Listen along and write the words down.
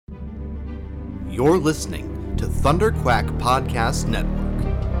You're listening to Thunderquack Podcast Network.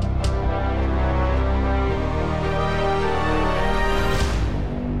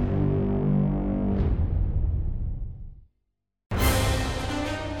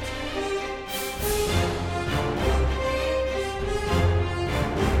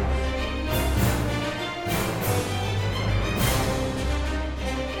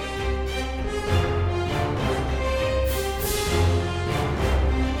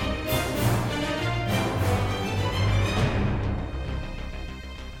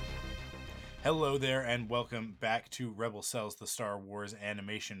 Hello there, and welcome back to Rebel Cells, the Star Wars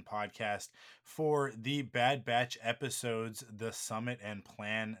animation podcast for the Bad Batch episodes, The Summit and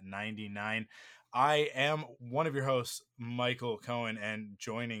Plan 99. I am one of your hosts, Michael Cohen, and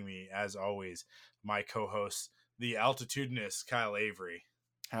joining me, as always, my co-host, the altitudinous Kyle Avery.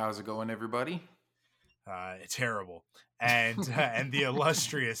 How's it going, everybody? Terrible. And and the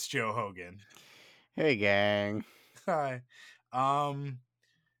illustrious Joe Hogan. Hey, gang. Hi.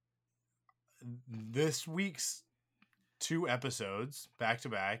 This week's 2 episodes,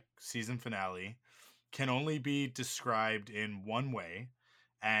 back-to-back, season finale, can only be described in one way,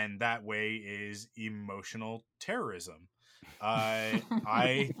 and that way is emotional terrorism.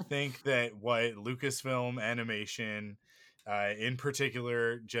 I think that what Lucasfilm Animation, in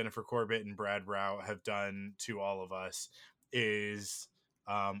particular Jennifer Corbett and Brad Rao, have done to all of us is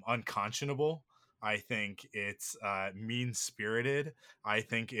unconscionable. I think it's mean-spirited. I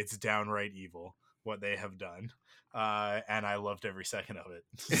think it's downright evil what they have done. And I loved every second of it.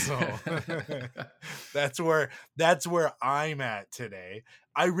 So that's where I'm at today.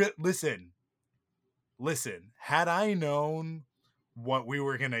 Listen, had I known what we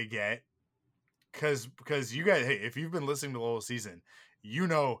were going to get, because you guys, hey, if you've been listening to the whole season, you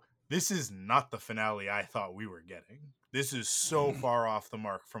know this is not the finale I thought we were getting. This is so far off the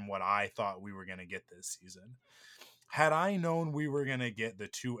mark from what I thought we were going to get this season. Had I known we were going to get the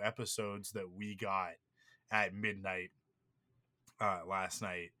 2 episodes that we got at midnight last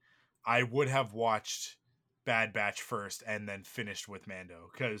night, I would have watched Bad Batch first and then finished with Mando.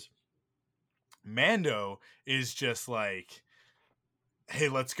 Because Mando is just like, hey,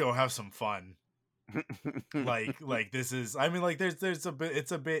 let's go have some fun. like this is, I mean, like there's a bit,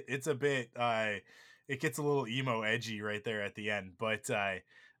 it's a bit it gets a little emo edgy right there at the end, but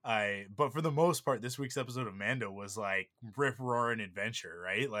but for the most part, this week's episode of Mando was like rip roaring adventure,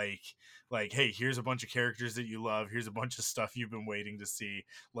 right? Like hey, here's a bunch of characters that you love, here's a bunch of stuff you've been waiting to see,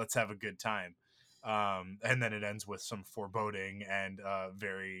 let's have a good time. And then it ends with some foreboding and a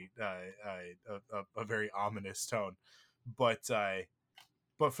very ominous tone, but for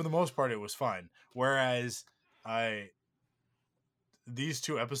the most part, it was fun. Whereas these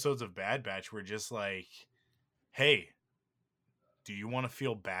 2 episodes of Bad Batch were just like, hey, do you want to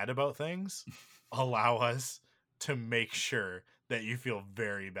feel bad about things? Allow us to make sure that you feel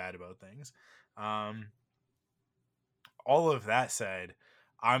very bad about things. All of that said,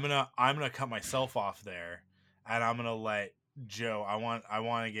 I'm gonna cut myself off there, and I'm gonna let Joe. I want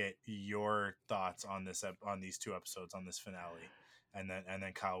to get your thoughts on this on these 2 episodes, on this finale. And then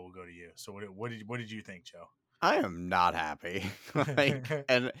Kyle will go to you. So what did you think, Joe? I am not happy.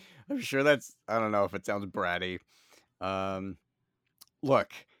 And I'm sure I don't know if it sounds bratty.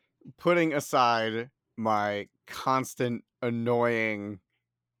 Look, putting aside my constant annoying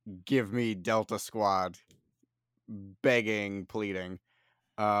give me Delta Squad begging, pleading.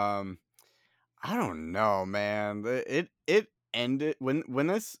 I don't know, man. It ended when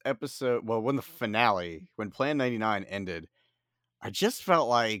this episode, well, when the finale, when Plan 99 ended, I just felt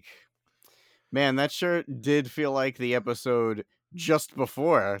like, man, that sure did feel like the episode just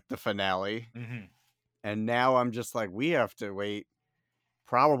before the finale. Mm-hmm. And now I'm just like, we have to wait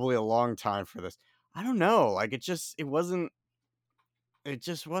probably a long time for this. I don't know. Like, it just wasn't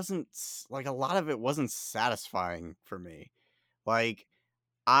like, a lot of it wasn't satisfying for me. Like,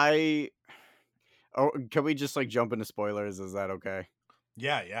 can we just like jump into spoilers? Is that okay?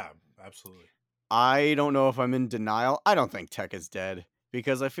 Yeah, absolutely. I don't know if I'm in denial. I don't think Tech is dead,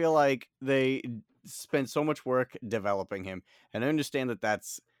 because I feel like they spent so much work developing him, and I understand that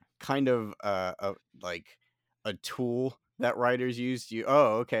that's kind of like a tool that writers use.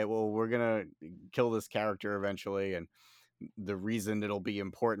 Okay, well, we're gonna kill this character eventually, and the reason it'll be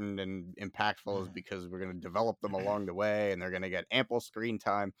important and impactful is because we're gonna develop them along the way, and they're gonna get ample screen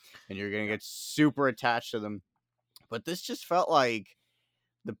time, and you're gonna get super attached to them. But this just felt like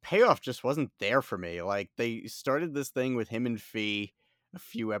the payoff just wasn't there for me. Like, they started this thing with him and Fee a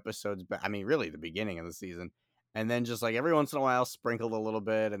few episodes back. I mean, really the beginning of the season. And then just like every once in a while sprinkled a little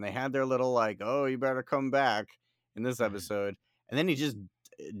bit, and they had their little like, oh, you better come back in this episode. And then he just,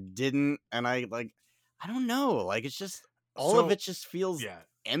 didn't, and I don't know, like it's just all of So it just feels yeah,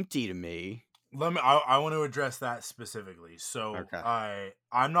 empty to me. I want to address that specifically. So Okay. I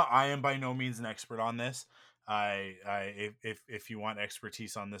am by no means an expert on this. If you want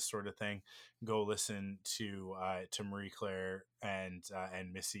expertise on this sort of thing, go listen to Marie Claire and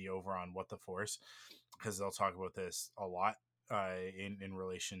Missy over on What the Force, because they'll talk about this a lot in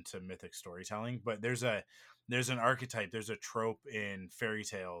relation to mythic storytelling. But there's an archetype, there's a trope in fairy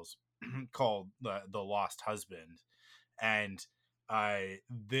tales called the lost husband, and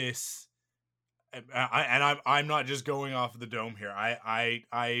this I'm not just going off the dome here.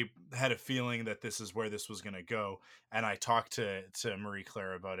 I had a feeling that this is where this was going to go, and I talked to Marie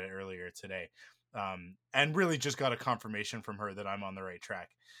Claire about it earlier today, and really just got a confirmation from her that I'm on the right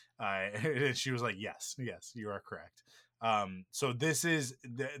track. And she was like, "Yes, you are correct." So this is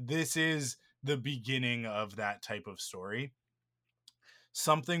the beginning of that type of story.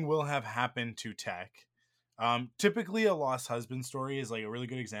 Something will have happened to Tech. Typically, a lost husband story is like a really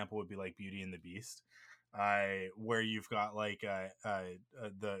good example would be like Beauty and the Beast, where you've got like the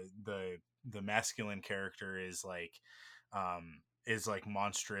masculine character is like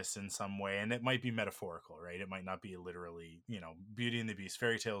monstrous in some way, and it might be metaphorical, right? It might not be literally, Beauty and the Beast.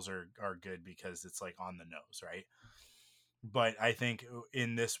 Fairy tales are good because it's like on the nose, right? But I think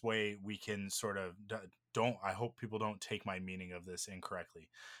in this way we can sort of don't. I hope people don't take my meaning of this incorrectly,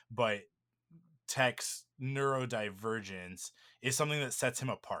 but Tech's neurodivergence is something that sets him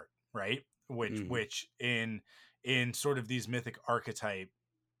apart, right? Which in sort of these mythic archetype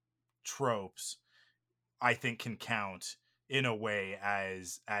tropes, I think can count in a way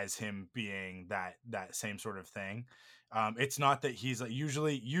as him being that same sort of thing. It's not that he's like,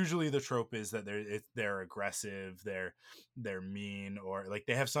 usually the trope is that they're aggressive, they're mean, or like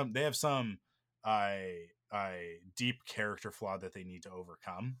they have some deep character flaw that they need to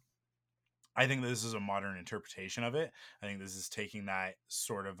overcome. I think this is a modern interpretation of it. I think this is taking that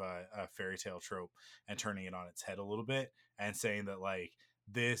sort of a fairy tale trope and turning it on its head a little bit and saying that like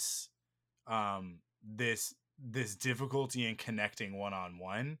this this difficulty in connecting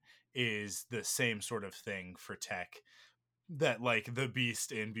one-on-one is the same sort of thing for Tech that like the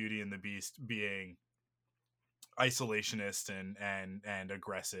Beast in Beauty and the Beast being isolationist and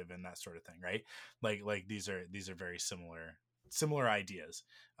aggressive and that sort of thing, right? Like these are very similar ideas,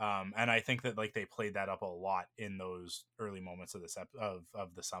 and I think that like they played that up a lot in those early moments of this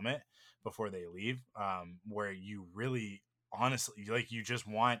of the summit before they leave, where you really honestly like you just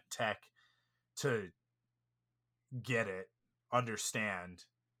want Tech to get it, understand,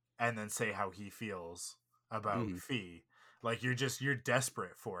 and then say how he feels about Fee. Like you're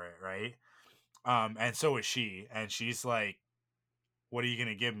desperate for it, right? And so is she, and she's like, what are you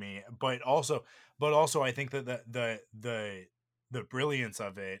gonna give me? But also I think that the brilliance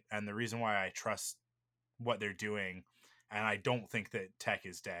of it and the reason why I trust what they're doing, and I don't think that Tech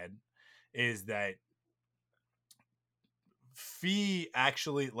is dead, is that Fee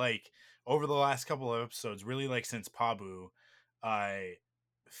actually, like, over the last couple of episodes, really like since Pabu,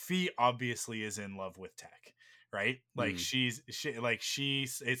 Fee obviously is in love with Tech, right? Like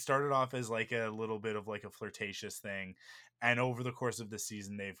it started off as like a little bit of like a flirtatious thing, and over the course of the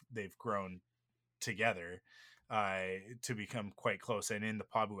season they've grown together to become quite close, and in the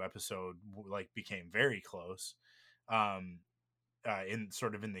Pabu episode like became very close, in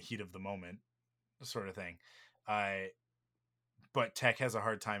sort of in the heat of the moment sort of thing. But Tech has a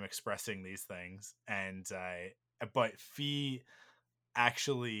hard time expressing these things, and but Fee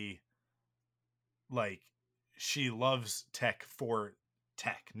actually, like, she loves Tech for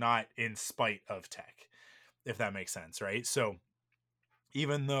Tech, not in spite of Tech, if that makes sense, right? So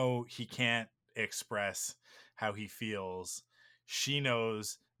even though he can't express how he feels, she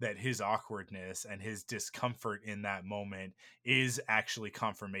knows that his awkwardness and his discomfort in that moment is actually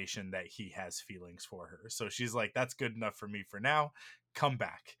confirmation that he has feelings for her. So she's like, that's good enough for me for now. Come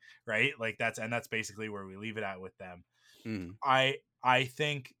back, right? Like that's basically where we leave it at with them. I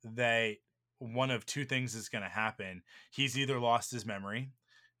think that one of two things is going to happen. He's either lost his memory,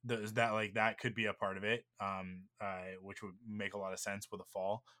 that could be a part of it, which would make a lot of sense with a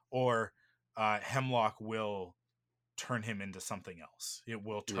fall, or Hemlock will turn him into something else. It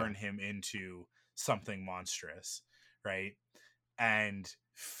will turn him into something monstrous, right? And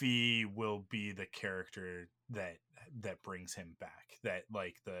Fee will be the character that brings him back, that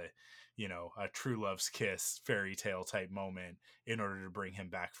like the a true love's kiss fairy tale type moment in order to bring him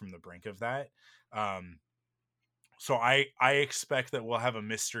back from the brink of that. So I expect that we'll have a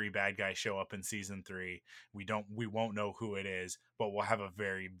mystery bad guy show up in season 3. We won't know who it is, but we'll have a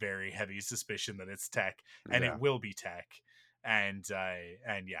very, very heavy suspicion that it's Tech, and it will be Tech. and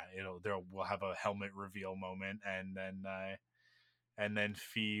yeah, we'll have a helmet reveal moment, and then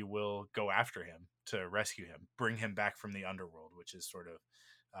Fee will go after him to rescue him, bring him back from the underworld, which is sort of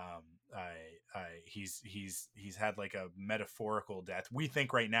he's had like a metaphorical death. We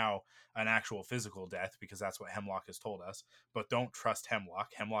think right now an actual physical death because that's what Hemlock has told us, but don't trust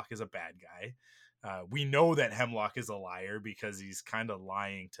Hemlock. Hemlock is a bad guy. We know that Hemlock is a liar because he's kind of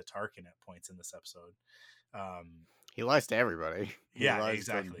lying to Tarkin at points in this episode. He lies to everybody. He Yeah, lies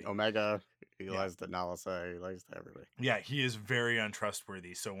exactly. to Omega. He Yeah. lies to Nalisa. He lies to everybody. Yeah, he is very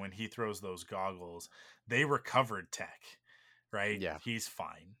untrustworthy. So when he throws those goggles, they recovered Tech, right? Yeah. He's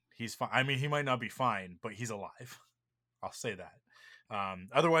fine. He's fine. I mean, he might not be fine, but he's alive. I'll say that.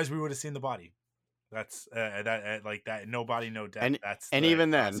 Otherwise, we would have seen the body. That's like that. No body, no death. And- That's and the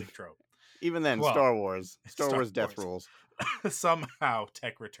even then- classic trope. Even then, Well, Star Wars Star death Wars. rules. Somehow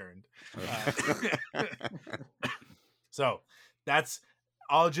Tech returned. So that's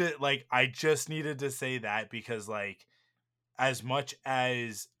I just needed to say that because like as much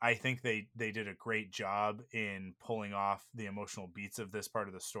as I think they did a great job in pulling off the emotional beats of this part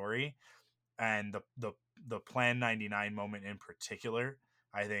of the story, and the Plan 99 moment in particular,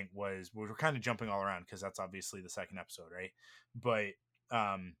 I think we're kind of jumping all around because that's obviously the second episode, right? But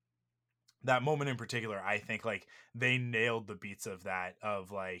that moment in particular, I think like they nailed the beats of that,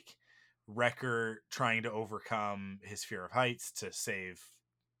 of like Wrecker trying to overcome his fear of heights to save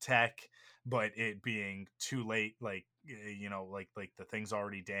Tech, but it being too late, like like the thing's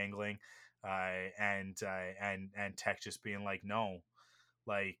already dangling, and Tech just being like, no,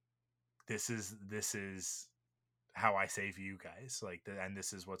 like this is how I save you guys, like and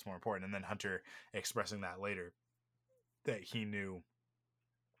this is what's more important. And then Hunter expressing that later, that he knew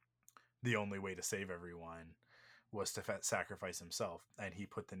the only way to save everyone was to sacrifice himself, and he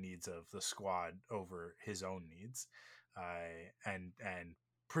put the needs of the squad over his own needs, and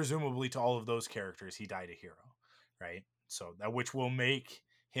presumably to all of those characters he died a hero, right? So that, which will make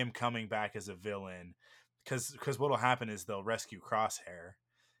him coming back as a villain, because what'll happen is they'll rescue Crosshair,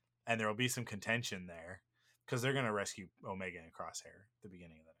 and there will be some contention there because they're going to rescue Omega and Crosshair at the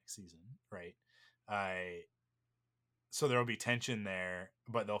beginning of the next season, right? So there will be tension there,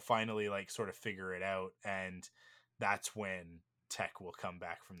 but they'll finally like sort of figure it out, and that's when Tech will come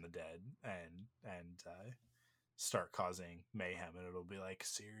back from the dead and start causing mayhem, and it'll be like,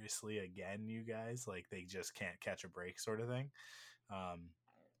 seriously again, you guys, like they just can't catch a break, sort of thing.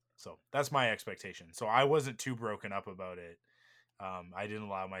 So that's my expectation. So I wasn't too broken up about it. I didn't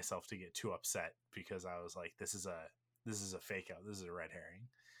allow myself to get too upset because I was like, this is a fake out. This is a red herring.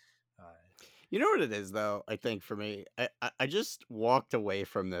 You know what it is, though? I think for me, I just walked away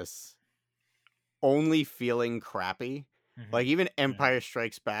from this only feeling crappy. Mhm. Like, even Empire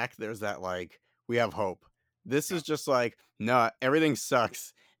Strikes Back, there's that, like, we have hope. This is just like, nah, everything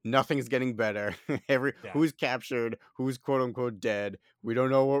sucks. Nothing's getting better. Who's captured, who's quote unquote dead. We don't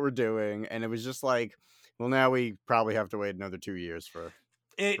know what we're doing. And it was just like, well, now we probably have to wait another 2 years for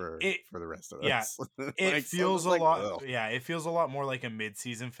the rest of this. It Like, feels so a just lot. ugh. Yeah, it feels a lot more like a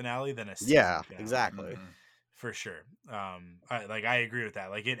mid-season finale than a season Yeah, finale. exactly. Mhm. For sure. I agree with that.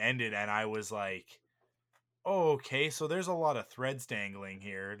 Like it ended, and I was like, oh, okay, so there's a lot of threads dangling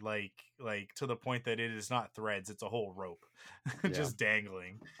here, like to the point that it is not threads; it's a whole rope, just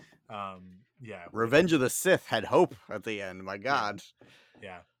dangling. Yeah. Revenge of the Sith had hope at the end. My God.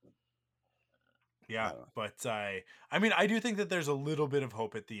 Yeah, but I mean, I do think that there's a little bit of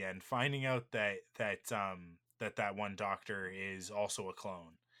hope at the end. Finding out that one doctor is also a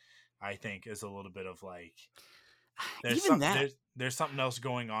clone, I think, is a little bit of like there's something else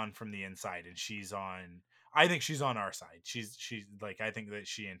going on from the inside, and I think she's on our side. She's like, I think that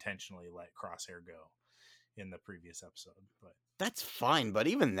she intentionally let Crosshair go in the previous episode, but That's fine, but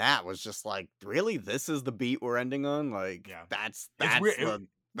even that was just like, really, this is the beat we're ending on. Like, Yeah. that's weird.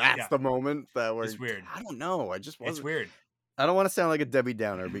 the moment that we're. It's weird. I don't know. I just wasn't. It's weird. I don't want to sound like a Debbie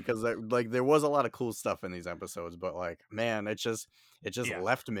Downer because there was a lot of cool stuff in these episodes, but like, man, it just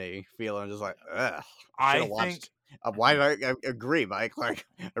left me feeling just like, ugh. I Watched. think. Why did I agree, Mike? Like,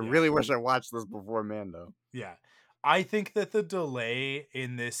 I really wish I watched this before Mando. Yeah, I think that the delay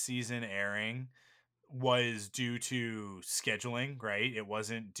in this season airing was due to scheduling, right? It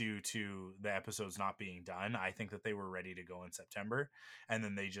wasn't due to the episodes not being done. I think that they were ready to go in September, and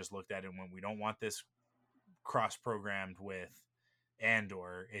then they just looked at it and went, we don't want this cross-programmed with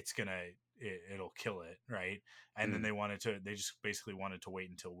Andor. It'll kill it, right? And then they just basically wanted to wait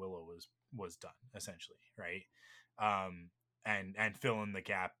until Willow was done, essentially, right? And fill in the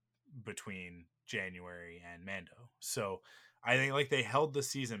gap between January and Mando. So I think like they held the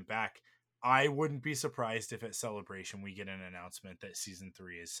season back. I wouldn't be surprised if at Celebration we get an announcement that season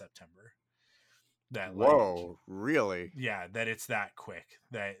 3 is September. That Whoa, really? yeah, that it's that quick.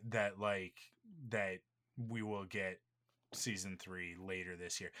 That we will get season 3 later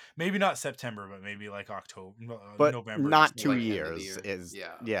this year. Maybe not September, but maybe like October, But November. not December. 2 Like end of the years year. is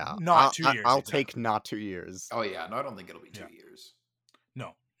Yeah. Not 2 years. I'll exactly. take not 2 years. Oh yeah, no, I don't think it'll be 2 years.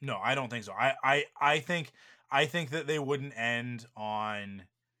 No, I don't think so. I think that they wouldn't end on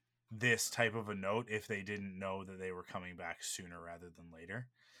this type of a note if they didn't know that they were coming back sooner rather than later.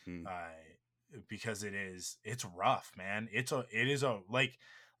 Hmm. Because it's rough, man. It is a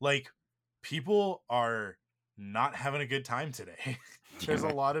like people are not having a good time today. There's a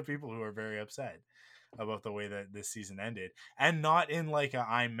lot of people who are very upset about the way that this season ended, and not in like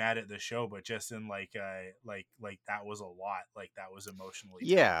I'm mad at the show, but just in like that was a lot, like that was emotionally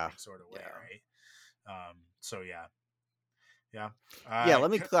taxing sort of way, right? So yeah. Let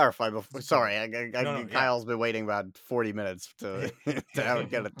me clarify before. Sorry, No, Kyle's been waiting about 40 minutes to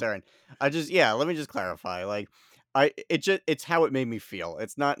get a turn. Let me just clarify. Like, it's how it made me feel.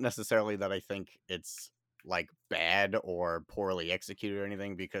 It's not necessarily that I think it's like bad or poorly executed or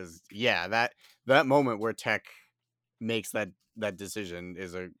anything, because that moment where Tech makes that decision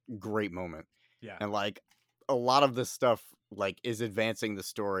is a great moment. Yeah. And like a lot of this stuff like is advancing the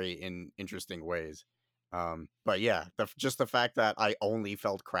story in interesting ways. But yeah, just the fact that I only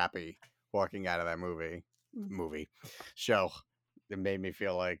felt crappy walking out of that show, it made me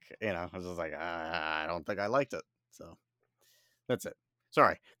feel like, I was just like, I don't think I liked it. So that's it.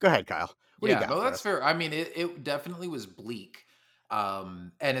 Sorry. Go ahead, Kyle. What do you got no, for that's us? fair. I mean, it definitely was bleak.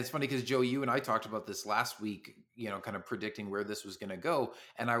 And it's funny because Joe, you and I talked about this last week, kind of predicting where this was going to go.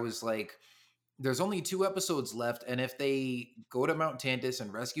 And I was like, there's only 2 episodes left. And if they go to Mount Tantus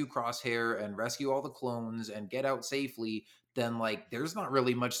and rescue Crosshair and rescue all the clones and get out safely, then like there's not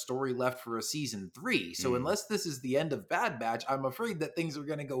really much story left for a season 3. So unless this is the end of Bad Batch, I'm afraid that things are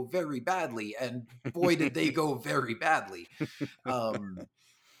going to go very badly. And boy, did they go very badly.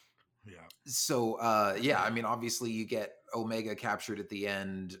 Yeah. So I mean, obviously you get Omega captured at the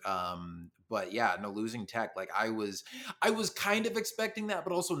end. But yeah, no, losing Tech, like I was kind of expecting that,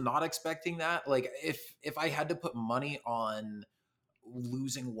 but also not expecting that. Like if I had to put money on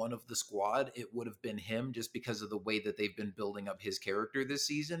losing one of the squad, it would have been him, just because of the way that they've been building up his character this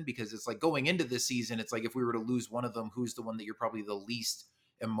season. Because it's like going into this season, it's like if we were to lose one of them, who's the one that you're probably the least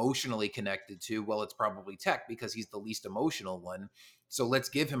emotionally connected to? Well, it's probably Tech, because he's the least emotional one. So let's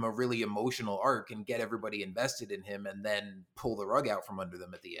give him a really emotional arc and get everybody invested in him, and then pull the rug out from under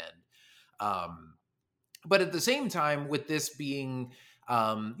them at the end. But at the same time, with this being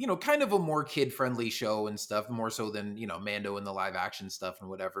kind of a more kid-friendly show and stuff, more so than, Mando and the live action stuff and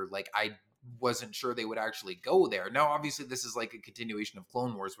whatever, like I wasn't sure they would actually go there. Now, obviously, this is like a continuation of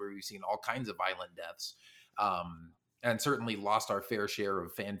Clone Wars, where we've seen all kinds of violent deaths. And certainly lost our fair share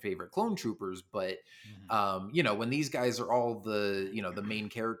of fan favorite clone troopers. But, when these guys are all the, the main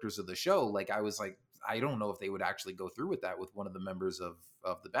characters of the show, like I was like, I don't know if they would actually go through with that with one of the members of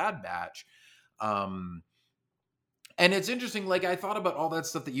the Bad Batch. And it's interesting, like I thought about all that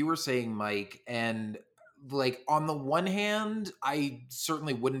stuff that you were saying, Mike, and like on the one hand, I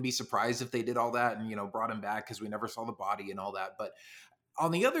certainly wouldn't be surprised if they did all that and, brought him back, because we never saw the body and all that. But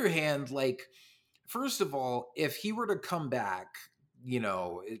on the other hand, like, first of all, if he were to come back,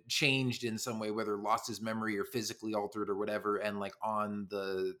 it changed in some way, whether lost his memory or physically altered or whatever, and like on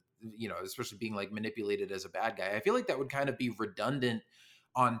the, especially being like manipulated as a bad guy, I feel like that would kind of be redundant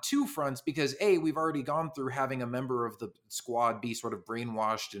on 2 fronts, because we've already gone through having a member of the squad be sort of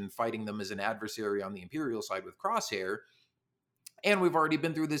brainwashed and fighting them as an adversary on the Imperial side with Crosshair. And we've already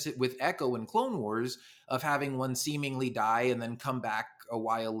been through this with Echo in Clone Wars, of having one seemingly die and then come back a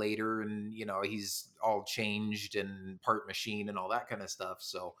while later, and he's all changed and part machine and all that kind of stuff.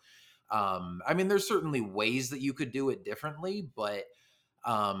 So I mean, there's certainly ways that you could do it differently, but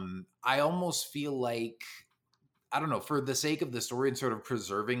I almost feel like, I don't know, for the sake of the story and sort of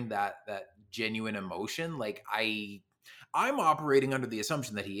preserving that genuine emotion, like I'm operating under the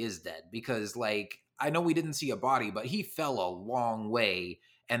assumption that he is dead, because like I know we didn't see a body, but he fell a long way,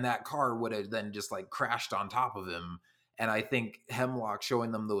 and that car would have then just like crashed on top of him. And I think Hemlock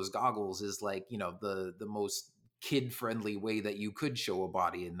showing them those goggles is like, the most kid friendly way that you could show a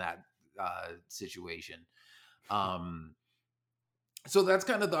body in that situation. So that's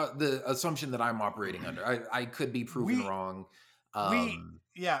kind of the assumption that I'm operating under. I could be proven wrong.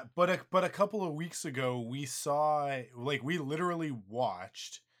 But a couple of weeks ago we saw, like, we literally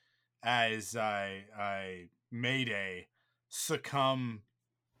watched as Mayday succumb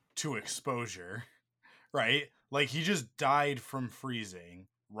to exposure, right? Like he just died from freezing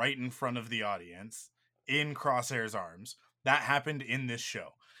right in front of the audience in Crosshair's arms. That happened in this show,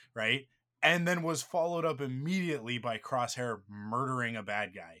 right? And then was followed up immediately by Crosshair murdering a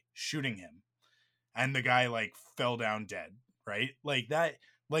bad guy, shooting him. And the guy like fell down dead, right? Like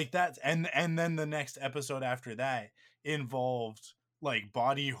that's and then the next episode after that involved like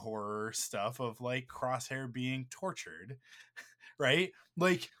body horror stuff of like Crosshair being tortured, right?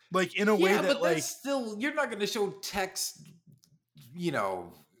 Like in a way that but like that's still, you're not going to show Tech's, you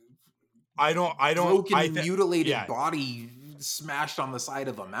know, I don't broken, mutilated body smashed on the side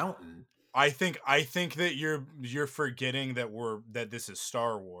of a mountain. I think that you're forgetting that this is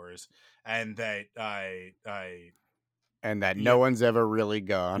Star Wars and that and that no one's ever really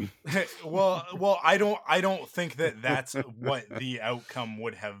gone. well I don't think that that's what the outcome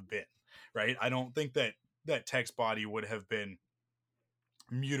would have been, right? I don't think that Tech's body would have been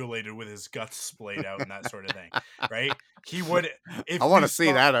mutilated with his guts splayed out and that sort of thing, right? He would. If I want to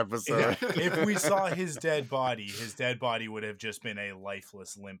see that episode. If we saw his dead body would have just been a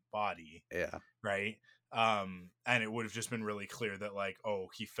lifeless, limp body. Yeah. Right. And it would have just been really clear that like, oh,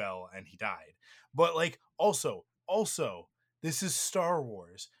 he fell and he died. But like, also, this is Star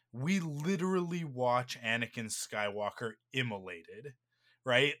Wars. We literally watch Anakin Skywalker immolated,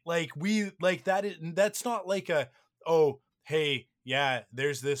 right? Like that's not like a, oh, hey, yeah,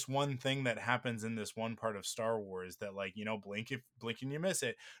 there's this one thing that happens in this one part of Star Wars that like, you know, blink and you miss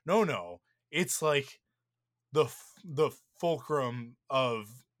it. No, it's like the fulcrum of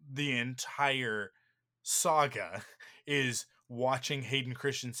the entire saga is watching Hayden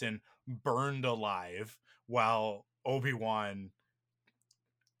Christensen burned alive while Obi-Wan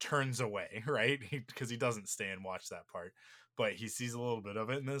turns away, right? Because he doesn't stay and watch that part, but he sees a little bit of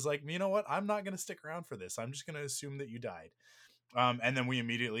it and is like, you know what? I'm not going to stick around for this. I'm just going to assume that you died. And then we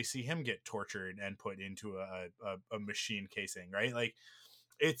immediately see him get tortured and put into a machine casing, right? Like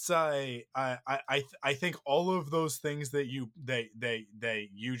it's I think all of those things that you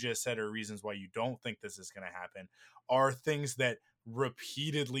just said are reasons why you don't think this is going to happen are things that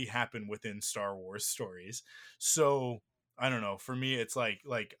repeatedly happen within Star Wars stories. So I don't know. For me, it's like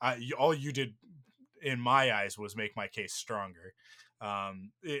all you did in my eyes was make my case stronger.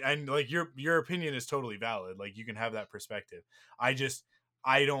 And like your opinion is totally valid. Like you can have that perspective.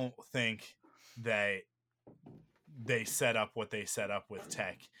 I don't think that they set up what they set up with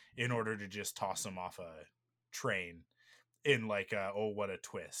Tech in order to just toss him off a train in like what a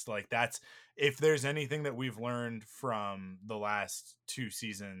twist. Like that's, if there's anything that we've learned from the last 2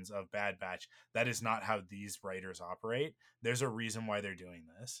 seasons of Bad Batch, that is not how these writers operate. There's a reason why they're doing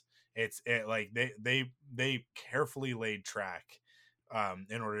this. Like they carefully laid track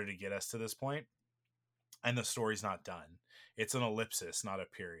in order to get us to this point, and the story's not done. It's an ellipsis, not a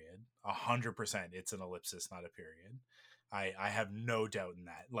period. 100%, it's an ellipsis, not a period. I have no doubt in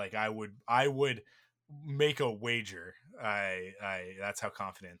that. Like I would make a wager. That's how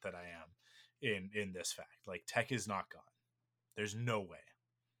confident that I am in this fact. Like Tech is not gone. There's no way.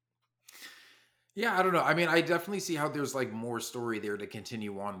 Yeah, I don't know. I mean, I definitely see how there's like more story there to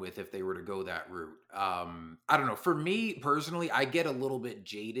continue on with if they were to go that route. I don't know. For me personally, I get a little bit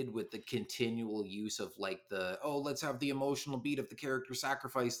jaded with the continual use of like let's have the emotional beat of the character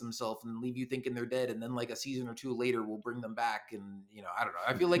sacrifice themselves and leave you thinking they're dead, and then like a season or 2 later we'll bring them back, and I don't know.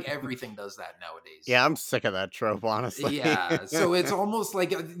 I feel like everything does that nowadays. Yeah, I'm sick of that trope, honestly. Yeah, so it's almost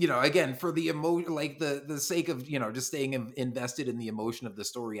like again, for the emotion, like the sake of just staying invested in the emotion of the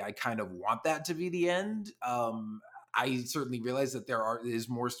story, I kind of want that to be the end. I certainly realize that is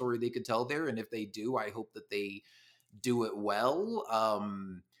more story they could tell there, and if they do, I hope that they do it well.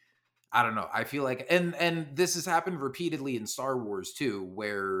 I don't know. I feel like, and this has happened repeatedly in Star Wars too,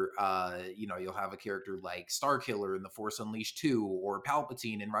 where you'll have a character like Starkiller in The Force Unleashed 2 or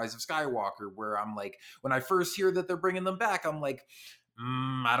Palpatine in Rise of Skywalker, where I'm like, when I first hear that they're bringing them back, I'm like,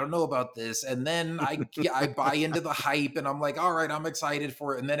 I don't know about this. And then I buy into the hype and I'm like, all right, I'm excited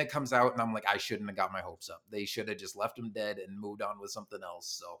for it. And then it comes out and I'm like, I shouldn't have got my hopes up. They should have just left him dead and moved on with something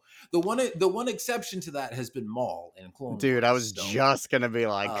else. So the one exception to that has been Maul in Clone Wars. Dude, I was just going to be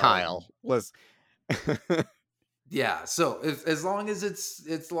like, Kyle, listen. Yeah, so as long as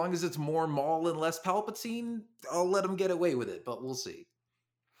it's more Maul and less Palpatine, I'll let him get away with it, but we'll see.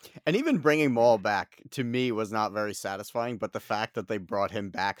 And even bringing Maul back, to me, was not very satisfying, but the fact that they brought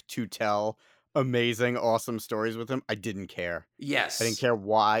him back to tell amazing, awesome stories with him, I didn't care. Yes. I didn't care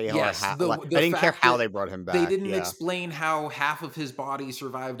why. Yes. I didn't care how they brought him back. They didn't explain how half of his body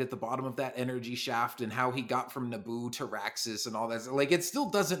survived at the bottom of that energy shaft and how he got from Naboo to Raxus and all that. Like, it still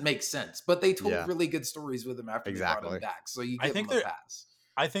doesn't make sense, but they told really good stories with him after they brought him back, so you give him a pass.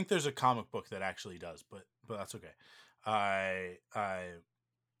 I think there's a comic book that actually does, but that's okay.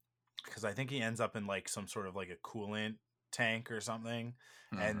 because I think he ends up in like some sort of like a coolant tank or something,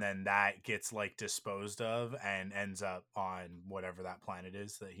 Mhm. and then that gets like disposed of and ends up on whatever that planet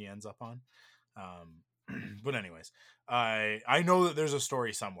is that he ends up on. But anyways, I know that there's a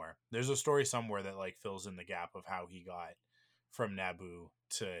story somewhere. There's a story somewhere that like fills in the gap of how he got from Naboo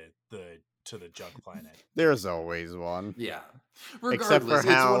to the junk planet. There's always one. Yeah. Except for Regardless, it's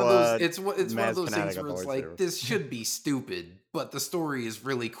one how of those it's one of Maz those Kanata things got where the it's like lightsaber. this should be stupid, but the story is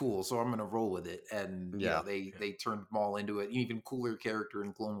really cool, so I'm going to roll with it. And you Yeah. know, they turned Maul into an even cooler character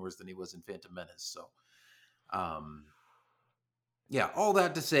in Clone Wars than he was in Phantom Menace. So, um yeah, all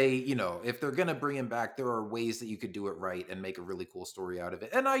that to say, you know, if they're going to bring him back, there are ways that you could do it right and make a really cool story out of it.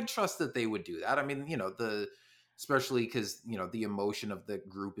 And I trust that they would do that. I mean, you know, especially cuz, you know, the emotion of the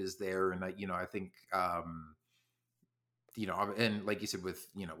group is there, and I think you know, and like you said, with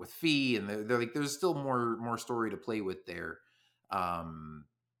with Fee, and they're like, there's still more story to play with there. Um,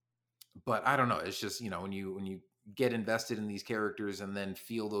 but I don't know. It's just, when you get invested in these characters and then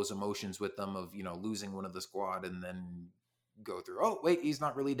feel those emotions with them of losing one of the squad, and then go through, oh wait, he's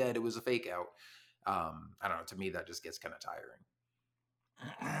not really dead, it was a fake out. I don't know. To me, that just gets kind of tiring.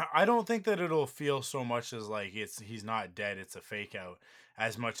 I don't think that it'll feel so much as like he's not dead, it's a fake out,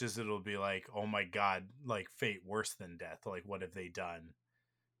 as much as it'll be like, oh my god, like fate worse than death. Like what have they done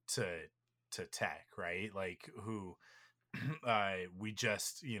to Tech, right? Like who we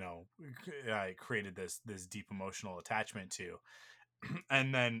just created this deep emotional attachment to,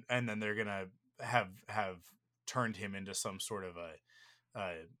 and then they're gonna have turned him into some sort of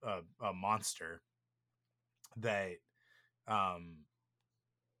a monster that um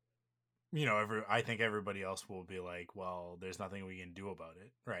I think everybody else will be like, well, there's nothing we can do about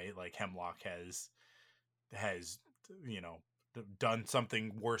it, right? Like Hemlock has done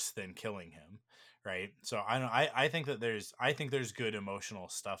something worse than killing him, right? So I think that there's good emotional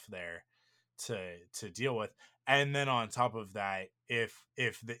stuff there to deal with. And then on top of that, if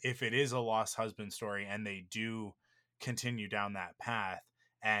it is a lost husband story and they do continue down that path,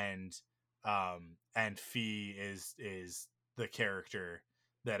 and Fee is the character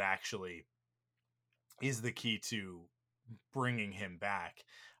that actually is the key to bringing him back,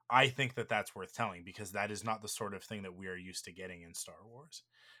 I think that that's worth telling, because that is not the sort of thing that we are used to getting in Star Wars,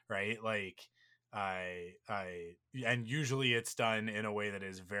 right? Like, and usually it's done in a way that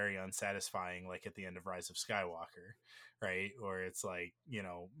is very unsatisfying, like at the end of Rise of Skywalker, right? Or it's like,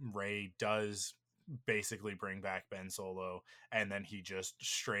 Rey does basically bring back Ben Solo, and then he just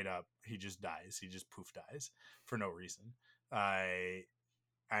straight up, he just dies. He just poof dies for no reason.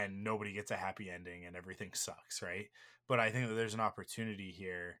 And nobody gets a happy ending and everything sucks, right? But I think that there's an opportunity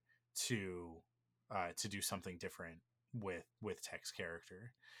here to do something different with Tech's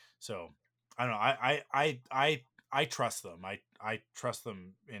character. So I don't know. I trust them. I trust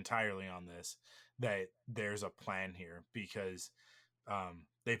them entirely on this, that there's a plan here, because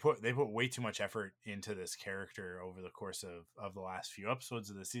they put way too much effort into this character over the course of the last few episodes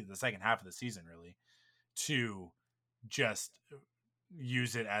of the season, the second half of the season, really, to just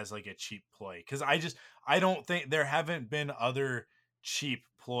use it as like a cheap ploy. Because I don't think there haven't been other cheap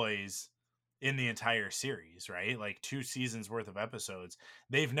ploys in the entire series, right? Like 2 seasons worth of episodes,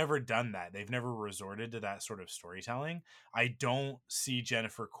 they've never done that. They've never resorted to that sort of storytelling. I don't see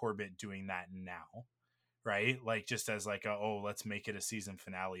Jennifer Corbett doing that now, right? Like just as like let's make it a season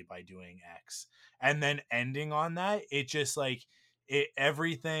finale by doing X, and then ending on that. It just like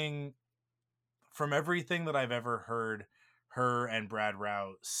everything that I've ever heard her and Brad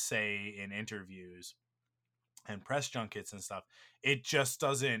Rout say in interviews and press junkets and stuff, it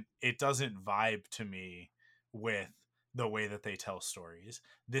doesn't vibe to me with the way that they tell stories.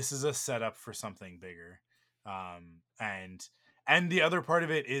 This is a setup for something bigger. And the other part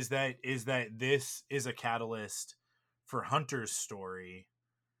of it is that this is a catalyst for Hunter's story,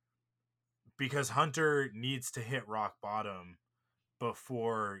 because Hunter needs to hit rock bottom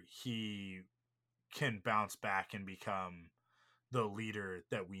before he can bounce back and become the leader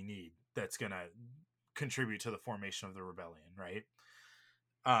that we need, that's going to contribute to the formation of the rebellion, right?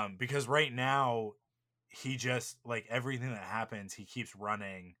 Because right now he just, like, everything that happens, he keeps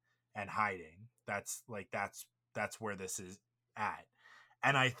running and hiding. That's where this is at.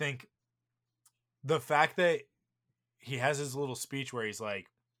 And I think the fact that he has his little speech where he's like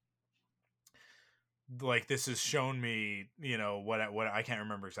this has shown me, what I can't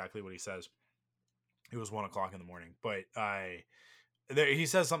remember exactly what he says. It was 1:00 in the morning, but he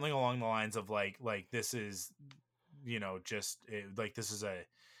says something along the lines of like this is, like this is a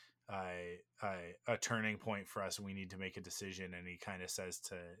turning point for us. We need to make a decision. And he kind of says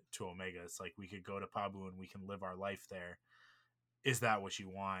to Omega, it's like, we could go to Pabu and we can live our life there, is that what you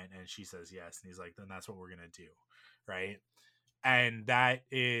want? And she says yes. And he's like, then that's what we're going to do. Right. And that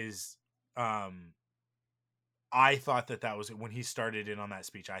is, I thought that was when he started in on that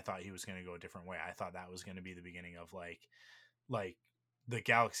speech. I thought he was going to go a different way. I thought that was going to be the beginning of like the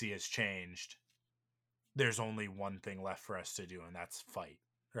galaxy has changed. There's only one thing left for us to do, and that's fight.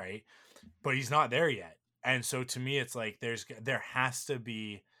 Right. But he's not there yet. And so to me, it's like there has to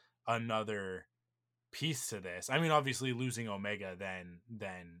be another piece to this. I mean, obviously losing Omega then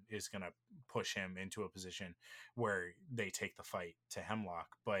is going to push him into a position where they take the fight to Hemlock,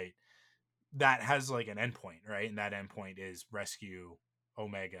 but that has like an endpoint, right? And that endpoint is rescue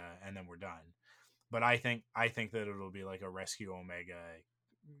Omega and then we're done. But I think that it'll be like a rescue Omega,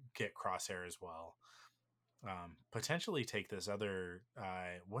 get Crosshair as well. Potentially take this other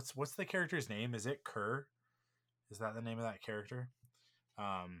what's the character's name? Is it Kerr? Is that the name of that character? The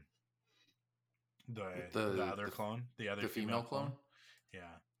other clone, the other female clone.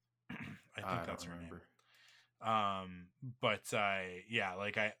 Yeah. I think that's her name. But yeah,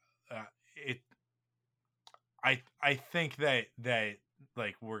 like I think that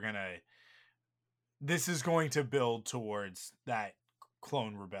like this is going to build towards that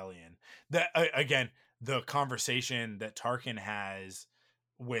clone rebellion. That again, the conversation that Tarkin has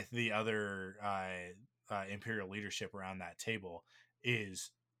with the other Imperial leadership around that table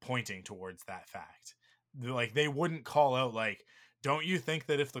is pointing towards that fact. Like they wouldn't call out like, don't you think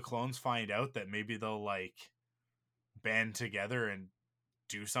that if the clones find out that maybe they'll like band together and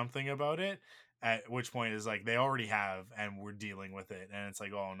do something about it? At which point is like they already have and we're dealing with it, and it's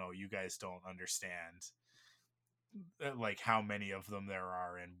like, oh no, you guys don't understand like how many of them there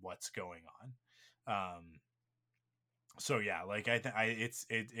are and what's going on. So yeah, like it's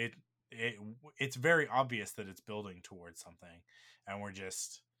very obvious that it's building towards something, and we're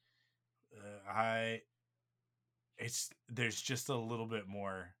just there's just a little bit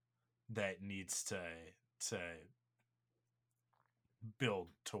more that needs to build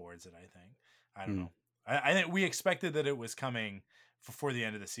towards it. I think. I don't know. I think we expected that it was coming before the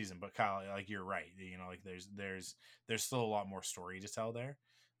end of the season, but Kyle, like you're right. You know, like there's still a lot more story to tell there.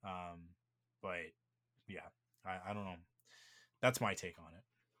 But yeah, I don't know. That's my take on it.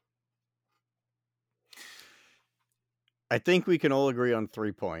 I think we can all agree on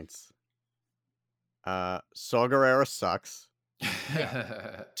 3 points. Saw Gerrera sucks.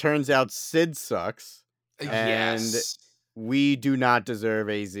 Turns out Sid sucks. And we do not deserve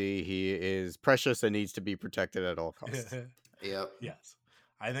AZ. He is precious and needs to be protected at all costs. Yep. Yes.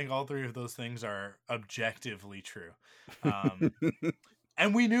 I think all 3 of those things are objectively true.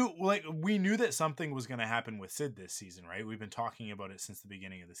 And we knew that something was going to happen with Sid this season, right? We've been talking about it since the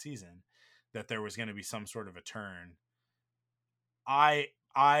beginning of the season, that there was going to be some sort of a turn. I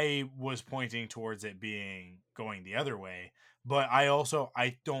was pointing towards it going the other way, but I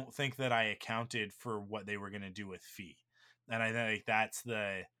don't think that I accounted for what they were going to do with Fee. And I think that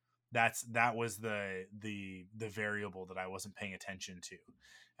was the variable that I wasn't paying attention to.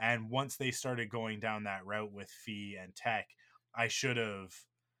 And once they started going down that route with Fee and Tech, I should have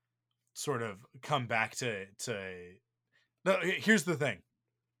sort of come back to no, here's the thing.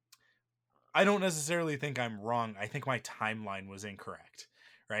 I don't necessarily think I'm wrong. I think my timeline was incorrect,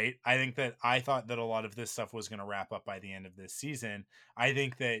 right? I think that I thought that a lot of this stuff was going to wrap up by the end of this season. I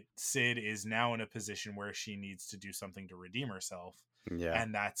think that Sid is now in a position where she needs to do something to redeem herself. Yeah.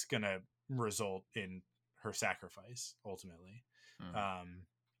 And that's going to result in her sacrifice ultimately. I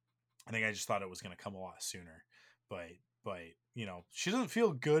think I just thought it was going to come a lot sooner, but you know, she doesn't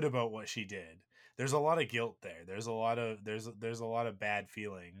feel good about what she did. There's a lot of guilt there. There's a lot of bad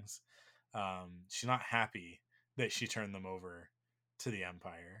feelings. She's not happy that she turned them over to the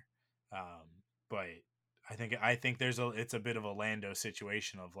Empire. But I think it's a bit of a Lando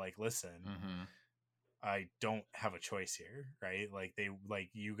situation of like, listen, I don't have a choice here, right? Like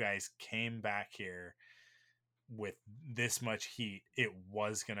you guys came back here with this much heat. It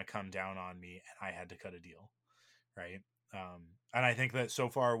was going to come down on me and I had to cut a deal. Right. And I think that so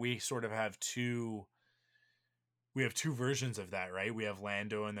far we sort of have two versions of that, right? We have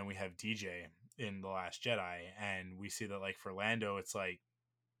Lando and then we have DJ in The Last Jedi. And we see that like for Lando, it's like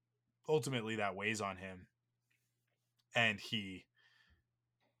ultimately that weighs on him and he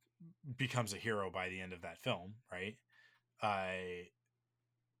becomes a hero by the end of that film. Right.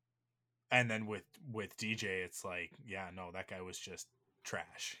 And then with DJ, it's like, yeah, no, that guy was just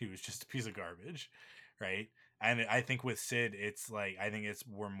trash. He was just a piece of garbage. Right. And I think with Sid, it's like,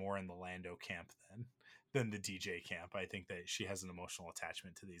 we're more in the Lando camp than the DJ camp. I think that she has an emotional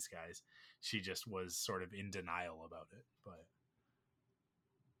attachment to these guys. She just was sort of in denial about it, but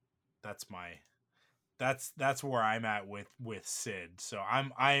that's that's where I'm at with Sid. So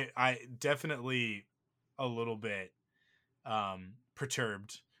I definitely a little bit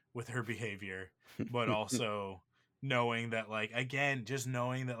perturbed with her behavior, but also knowing that, like, again, just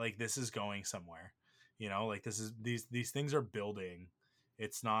knowing that, like, this is going somewhere, you know, like, this is these things are building.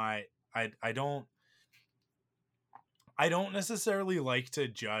 It's not, I don't necessarily like to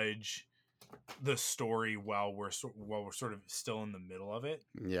judge the story while we're sort of still in the middle of it.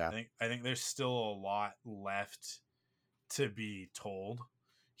 Yeah. I think there's still a lot left to be told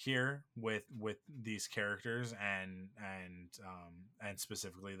here with these characters and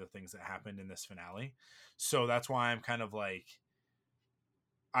specifically the things that happened in this finale. So that's why I'm kind of like,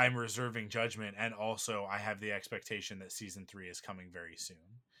 I'm reserving judgment, and also I have the expectation that season 3 is coming very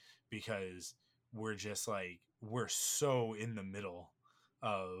soon, because we're just like, we're so in the middle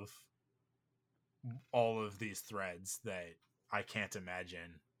of all of these threads that I can't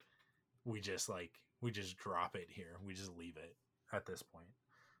imagine we just drop it here. We just leave it at this point.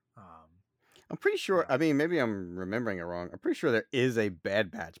 I'm pretty sure. Yeah. I mean, maybe I'm remembering it wrong. I'm pretty sure there is a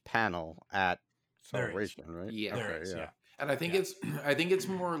Bad Batch panel at There is. Celebration, right? Yeah. There Okay, is, yeah. And I think it's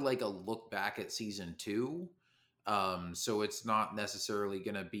more like a look back at season 2. So it's not necessarily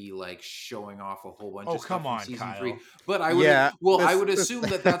going to be like showing off a whole bunch Oh, of stuff come from on, season Kyle. 3. But I would, Yeah, I would this- assume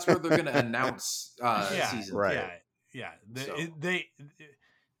that that's where they're going to announce Yeah, season right. 3. Yeah. So-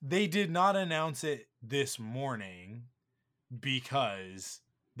 They did not announce it this morning because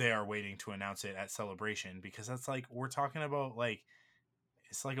they are waiting to announce it at Celebration, because that's like, we're talking about, like,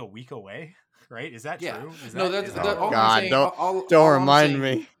 it's like a week away, right? Is that Yeah. true? Is No, that, that's is that that, right? all God, I'm saying. don't all I'm remind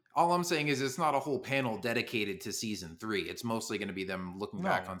saying- me. All I'm saying is it's not a whole panel dedicated to season 3. It's mostly going to be them looking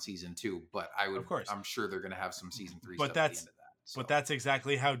back No. on season 2. But Of course. I'm sure they're going to have some season 3 But stuff at that's- the end of that. But that's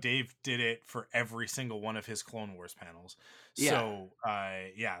exactly how Dave did it for every single one of his Clone Wars panels. Yeah. So,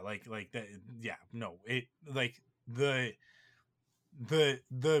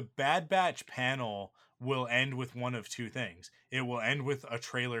 the Bad Batch panel will end with one of two things. It will end with a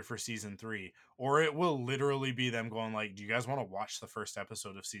trailer for season 3, or it will literally be them going like, do you guys want to watch the first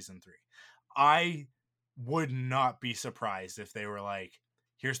episode of season 3? I would not be surprised if they were like,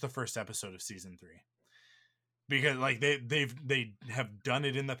 here's the first episode of season 3. Because like they have done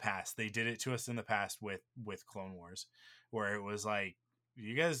it in the past. They did it to us in the past with Clone Wars, where it was like, do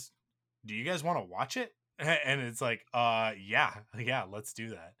you guys want to watch it? And it's like, yeah, let's do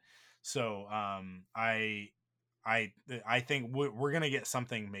that. So I think we're gonna get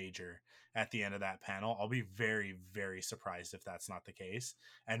something major at the end of that panel. I'll be very, very surprised if that's not the case,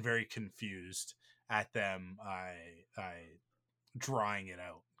 and very confused at them drawing it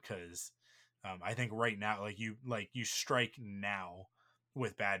out, because I think right now, you strike now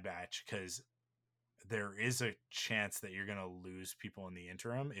with Bad Batch, because there is a chance that you're gonna lose people in the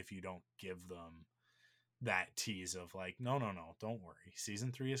interim if you don't give them that tease of like, no, don't worry,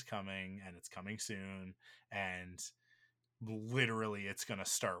 season 3 is coming, and it's coming soon, and literally it's gonna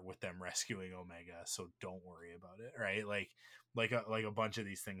start with them rescuing Omega, so don't worry about it, right? Like a bunch of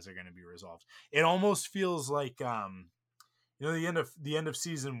these things are gonna be resolved. It almost feels like the end of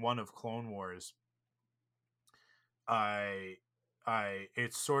season 1 of Clone Wars.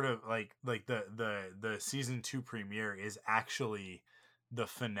 It's sort of like the season 2 premiere is actually the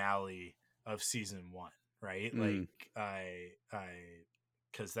finale of season 1, right? Like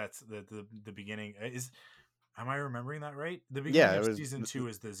because that's the beginning is. Am I remembering that right? The beginning of season 2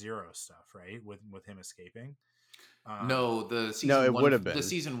 is the Zero stuff, right? With him escaping. No, the season it one, would have been. the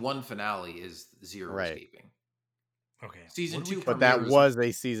season 1 finale is Zero Right. escaping. Okay. Season 2, But that premieres- was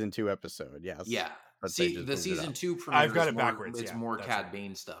a season 2 episode. Yes. Yeah. But they See, just the moved it season up. 2 premiere. I've got is it more- backwards, It's yeah, more that's Cad right.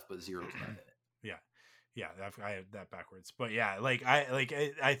 Bane stuff, but Zero's not in it. Yeah, I have that backwards. But yeah,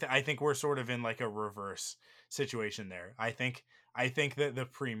 I think we're sort of in like a reverse situation there. I think that the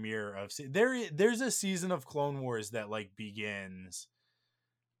premiere of there's a season of Clone Wars that like begins,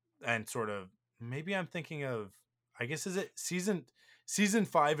 and sort of, maybe I'm thinking of, I guess, is it season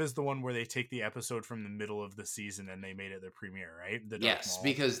 5 is the one where they take the episode from the middle of the season and they made it their premiere, right? The Darth Yes, Maul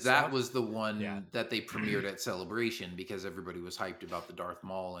because stuff? that was the one Yeah. that they premiered at Celebration, because everybody was hyped about the Darth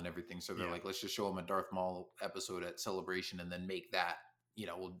Maul and everything. So they're Yeah. like, let's just show them a Darth Maul episode at Celebration, and then make that,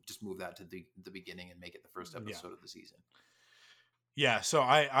 we'll just move that to the beginning and make it the first episode of the season. Yeah, so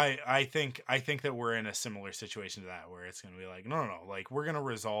I think that we're in a similar situation to that, where it's going to be like, no, like, we're going to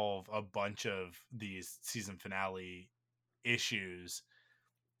resolve a bunch of these season finale issues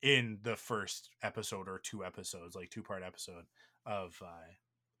in the first episode or 2 episodes, like 2-part episode of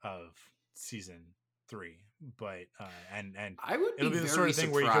season 3. But and I would be it'll be the very sort of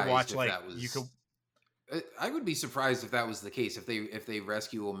thing where you could watch, surprised if like, that was you could I would be surprised if that was the case, if they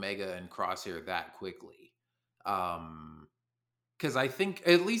rescue Omega and Crosshair that quickly. Because I think,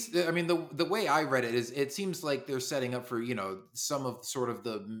 at least, I mean, the way I read it is, it seems like they're setting up for, some of sort of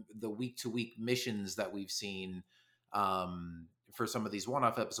the week to week missions that we've seen, for some of these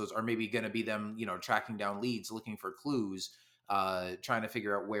one-off episodes are maybe going to be them, tracking down leads, looking for clues, trying to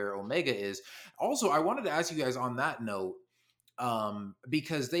figure out where Omega is. Also, I wanted to ask you guys on that note,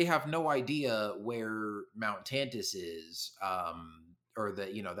 because they have no idea where Mount Tantus is, or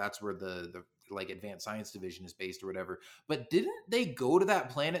that, that's where the like Advanced Science Division is based or whatever. But didn't they go to that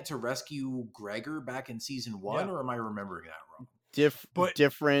planet to rescue Gregor back in season 1, or am I remembering that wrong?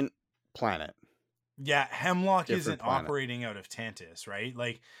 Different planet. Yeah, Hemlock Different isn't planet. operating out of Tantus, right?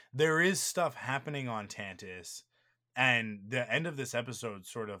 Like, there is stuff happening on Tantus, and the end of this episode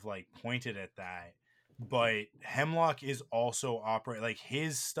sort of like pointed at that. But Hemlock is also like,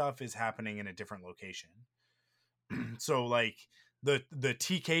 his stuff is happening in a different location. So like the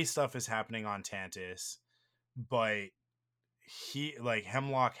TK stuff is happening on Tantus, but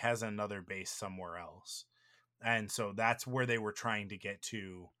Hemlock has another base somewhere else. And so that's where they were trying to get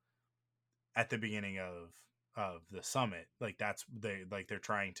to at the beginning of the summit. Like, they're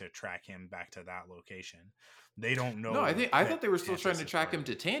trying to track him back to that location. They don't know. No, I thought they were still Tantus trying to is track part him of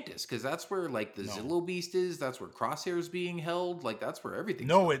to it. Tantus, because that's where like the No. Zillow Beast is. That's where Crosshair's being held. Like, that's where everything's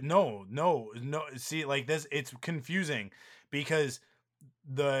No, going. no. See, like, this, it's confusing because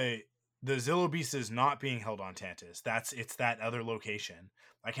the Zillow Beast is not being held on Tantus. It's that other location.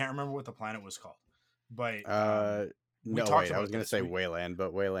 I can't remember what the planet was called, but No, talked wait, I about was going to this. say Wayland,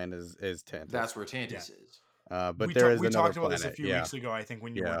 but Wayland is Tantus. That's where Tantus is. But we there is we another talked about planet. this a few weeks ago, I think,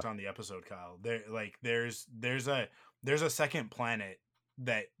 when you weren't on the episode, Kyle. There's a second planet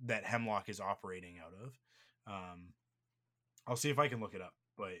that Hemlock is operating out of. I'll see if I can look it up,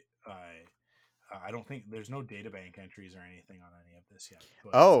 but I don't think there's no databank entries or anything on any of this yet.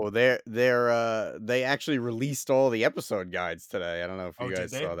 But, they actually released all the episode guides today. I don't know if you did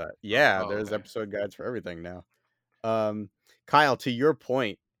guys they? saw that. Yeah, Oh, there's okay. episode guides for everything now. Kyle, to your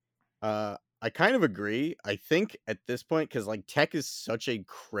point, I kind of agree. I think at this point, because like Tech is such a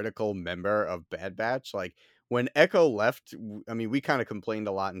critical member of Bad Batch, like when Echo left, I mean, we kind of complained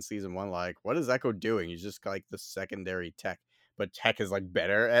a lot in season 1, like, what is Echo doing? He's just like the secondary Tech, but Tech is like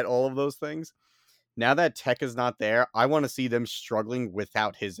better at all of those things. Now that Tech is not there, I want to see them struggling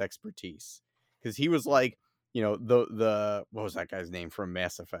without his expertise, because he was like, the what was that guy's name from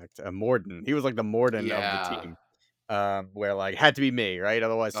Mass Effect? Morden. He was like the Morden of the team. Where like had to be me, right?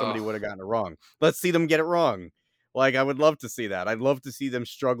 Otherwise somebody would have gotten it wrong. Let's see them get it wrong. Like, I would love to see that. I'd love to see them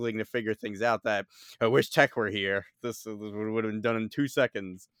struggling to figure things out. That I wish Tech were here. This would have been done in 2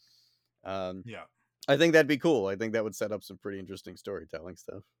 seconds. yeah, I think that'd be cool. I think that would set up some pretty interesting storytelling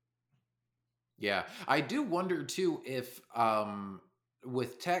stuff. Yeah, I do wonder too if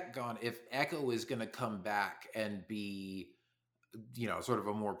with Tech gone, if Echo is going to come back and be, sort of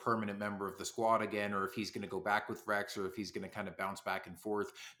a more permanent member of the squad again, or if he's going to go back with Rex, or if he's going to kind of bounce back and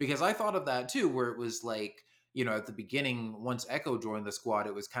forth. Because I thought of that too, where it was like, at the beginning, once Echo joined the squad,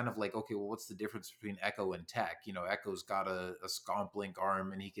 it was kind of like, okay, well, what's the difference between Echo and Tech? Echo's got a Scomp Link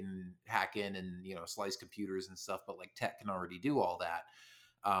arm and he can hack in and, slice computers and stuff, but like Tech can already do all that.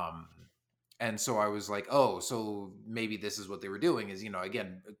 And so I was like, oh, so maybe this is what they were doing is,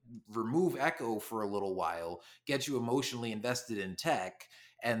 again, remove Echo for a little while, get you emotionally invested in Tech,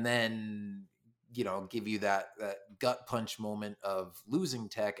 and then, give you that gut punch moment of losing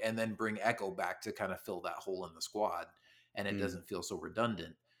Tech, and then bring Echo back to kind of fill that hole in the squad. And it doesn't feel so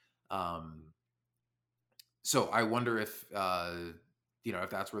redundant. So I wonder if, if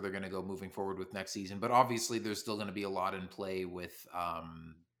that's where they're going to go moving forward with next season. But obviously there's still going to be a lot in play with,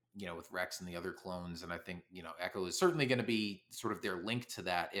 with Rex and the other clones. And I think, Echo is certainly going to be sort of their link to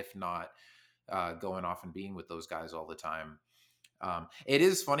that, if not going off and being with those guys all the time. It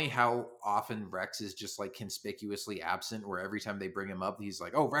is funny how often Rex is just like conspicuously absent, where every time they bring him up, he's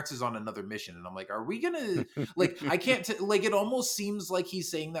like, oh, Rex is on another mission. And I'm like, are we going to like, I can't like, it almost seems like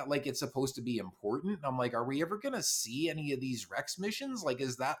he's saying that like it's supposed to be important. And I'm like, are we ever going to see any of these Rex missions? Like,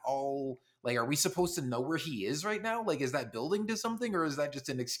 is that all? Like, are we supposed to know where he is right now? Like, is that building to something, or is that just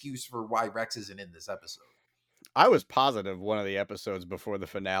an excuse for why Rex isn't in this episode? I was positive one of the episodes before the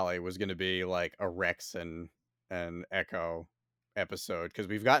finale was going to be like a Rex and Echo episode, because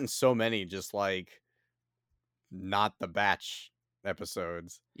we've gotten so many just like not the Batch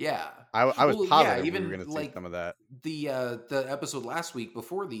episodes. Yeah, I was positive even we were going to see some of that. The episode last week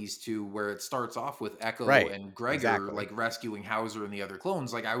before these two, where it starts off with Echo Right, and Gregor exactly. like rescuing Hauser and the other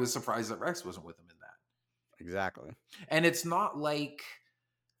clones. Like, I was surprised that Rex wasn't with him in that. Exactly. And it's not like,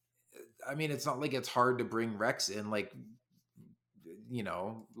 I mean, it's not like it's hard to bring Rex in. Like,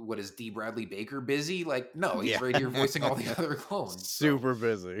 what is D. Bradley Baker busy? Like, no, he's Yeah. right here voicing all the other clones. Super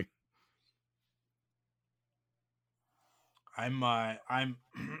busy. I'm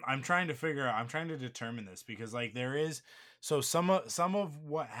trying to determine this because like there is some of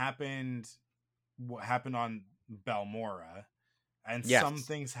what happened on Balmora, and Yes. some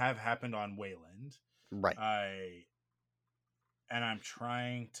things have happened on Wayland. Right. And I'm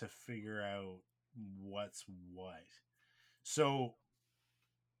trying to figure out what's what. So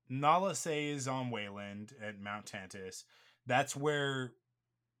Nala Se is on Wayland at Mount Tantus. That's where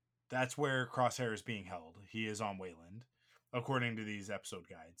Crosshair is being held. He is on Wayland, according to these episode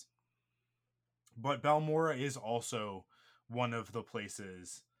guides. But Balmora is also one of the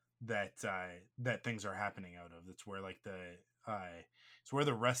places that things are happening out of. That's where like it's where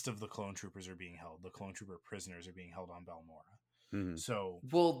the rest of the clone troopers are being held. The clone trooper prisoners are being held on Balmora. Mm-hmm. So,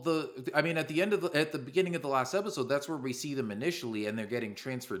 well, at the beginning of the last episode, that's where we see them initially, and they're getting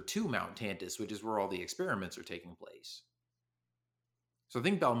transferred to Mount Tantus, which is where all the experiments are taking place. So I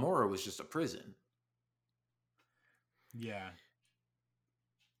think Balmora was just a prison. Yeah,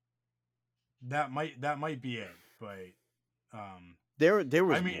 that might be it, but there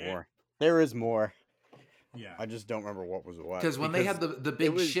was more. There is more. Yeah, I just don't remember what was what. Because when they had the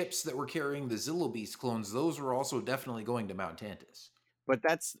big ships that were carrying the Zillobeast clones, those were also definitely going to Mount Tantus. But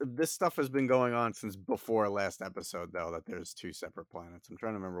this stuff has been going on since before last episode, though. That there's 2 separate planets. I'm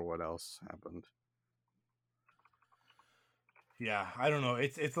trying to remember what else happened. Yeah, I don't know.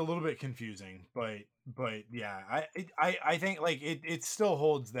 It's a little bit confusing, but yeah, I think like it still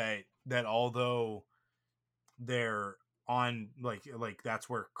holds that although they're on like that's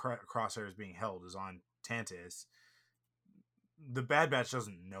where Crosshair is being held, is on Tantus. The Bad Batch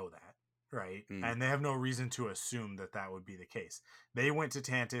doesn't know that, right? And they have no reason to assume that would be the case. They went to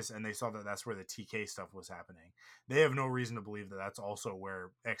Tantus and they saw that that's where the TK stuff was happening. They have no reason to believe that that's also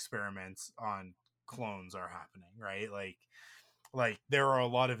where experiments on clones are happening, right? Like there are a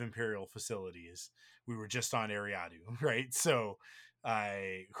lot of Imperial facilities. We were just on Ariadu, right? So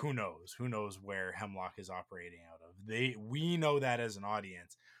who knows where Hemlock is operating out of. We know that as an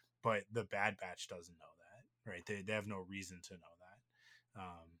audience, but the Bad Batch doesn't know that, right? They have no reason to know that.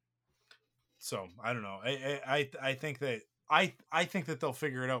 So I don't know. I think that I think that they'll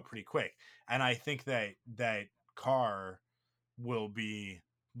figure it out pretty quick, and I think that Carr will be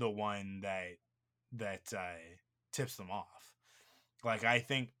the one that tips them off. Like I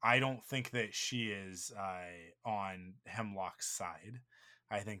don't think that she is on Hemlock's side.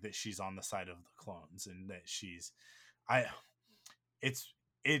 I think that she's on the side of the clones, and that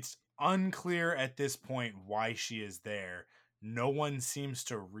it's unclear at this point why she is there. No one seems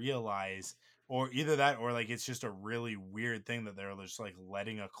to realize, or either that, or like it's just a really weird thing that they're just like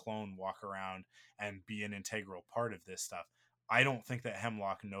letting a clone walk around and be an integral part of this stuff. I don't think that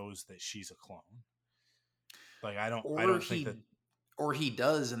Hemlock knows that she's a clone. Like I don't think that. Or he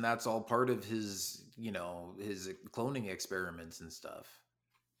does, and that's all part of his, his cloning experiments and stuff.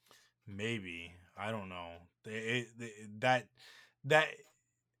 Maybe. I don't know.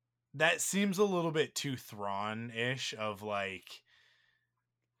 That seems a little bit too Thrawn-ish of like,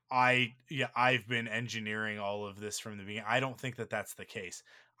 I've been engineering all of this from the beginning. I don't think that that's the case.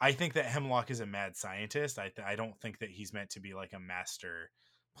 I think that Hemlock is a mad scientist. I don't think that he's meant to be like a master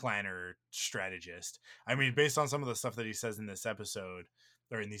planner strategist. I mean, based on some of the stuff that he says in this episode,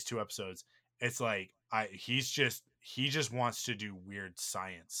 or in these 2 episodes, it's like he just wants to do weird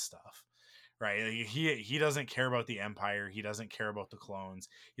science stuff, right? Like he doesn't care about the Empire. He doesn't care about the clones.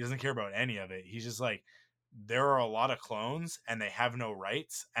 He doesn't care about any of it. He's just like, there are a lot of clones and they have no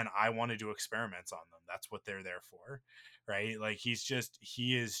rights, and I want to do experiments on them. That's what they're there for, right? Like he is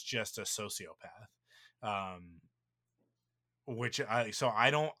just a sociopath. Which I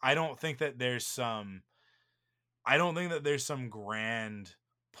don't think that there's some grand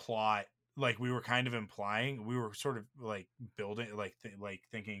plot, like we were kind of implying. We were sort of like building, like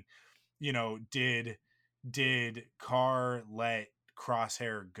thinking, did Carr let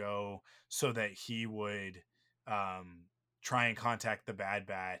Crosshair go so that he would try and contact the Bad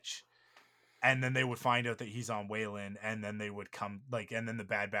Batch, and then they would find out that he's on Wayland, and then they would come, like, and then the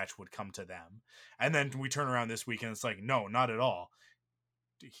Bad Batch would come to them. And then we turn around this week and it's like, no, not at all.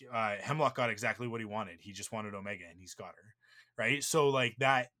 Hemlock got exactly what he wanted. He just wanted Omega, and he's got her, right? So like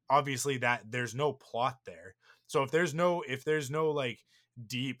that, obviously that there's no plot there. So if there's no like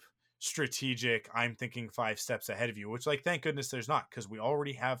deep strategic, I'm thinking 5 steps ahead of you, which like thank goodness there's not, because we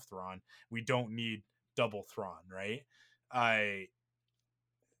already have Thrawn. We don't need double Thrawn, right?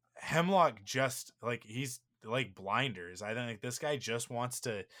 Hemlock just like he's like blinders. I think this guy just wants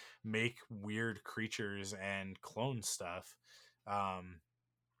to make weird creatures and clone stuff.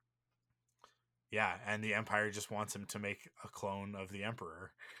 Yeah, and the Empire just wants him to make a clone of the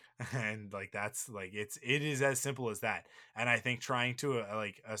Emperor. And like that's like it is as simple as that. And I think trying to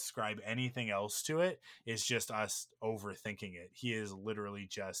like ascribe anything else to it is just us overthinking it. He is literally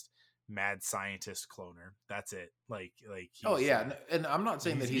just mad scientist cloner. That's it. Like Oh he's yeah, and I'm not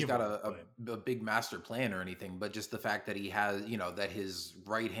saying that he's got evil, a big master plan or anything, but just the fact that he has, that his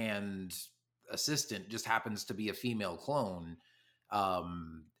right hand assistant just happens to be a female clone,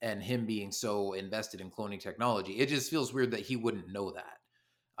 and him being so invested in cloning technology, it just feels weird that he wouldn't know that.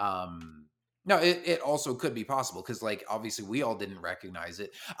 No, it also could be possible because, like, obviously we all didn't recognize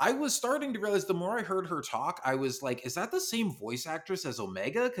it. I was starting to realize the more I heard her talk, I was like, is that the same voice actress as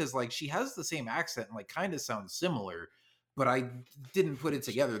Omega? Because, like, she has the same accent and, like, kind of sounds similar, but I didn't put it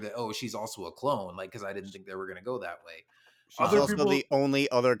together that, oh, she's also a clone, like, because I didn't think they were going to go that way. She's Other also people- the only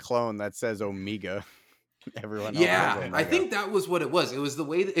other clone that says Omega. Everyone else Yeah, says I Omega. think that was what it was. It was the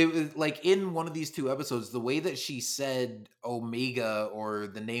way that it was, like, in one of these two episodes, the way that she said Omega or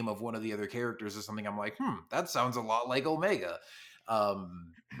the name of one of the other characters or something. I'm like, that sounds a lot like Omega.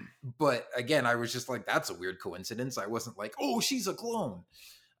 But again, I was just like, that's a weird coincidence. I wasn't like, oh, she's a clone.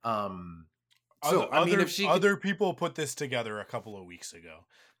 So I mean, if she other people put this together a couple of weeks ago,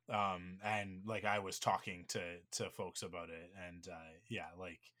 and like I was talking to folks about it, and yeah,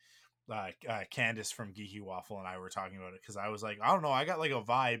 like Candace from Geeky Waffle and I were talking about it because I was like, I don't know, I got like a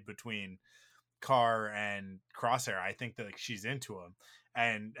vibe between Carr and Crosshair. I think that like, she's into him,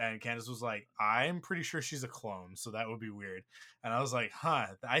 and Candace was like, I'm pretty sure she's a clone, so that would be weird. And I was like,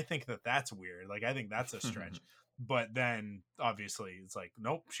 I think that that's weird. Like I think that's a stretch. But then obviously it's like,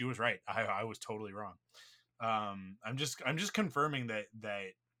 nope, she was right. I was totally wrong. I'm just confirming that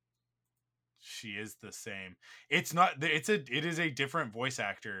she is the same. It's not. It is a different voice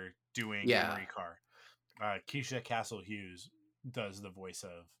actor doing Emery Carr. Keisha Castle Hughes does the voice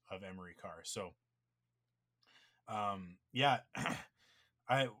of Emery Carr. So, yeah,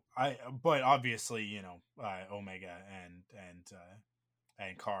 but obviously, Omega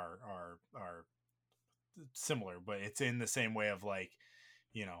and Carr are similar, but it's in the same way of like,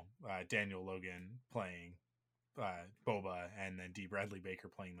 Daniel Logan playing Boba and then D. Bradley Baker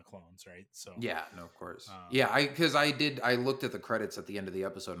playing the clones, right? So yeah, no, of course. I looked at the credits at the end of the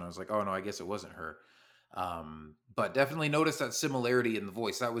episode and I was like, oh no, I guess it wasn't her. But definitely noticed that similarity in the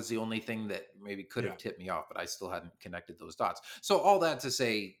voice. That was the only thing that maybe could have tipped me off, but I still hadn't connected those dots. So all that to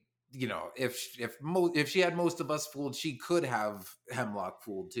say, if she had most of us fooled, she could have Hemlock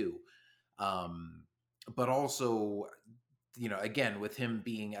fooled too. But also, again, with him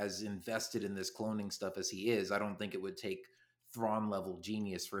being as invested in this cloning stuff as he is, I don't think it would take Thrawn level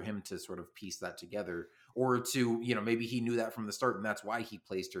genius for him to sort of piece that together, or to, maybe he knew that from the start and that's why he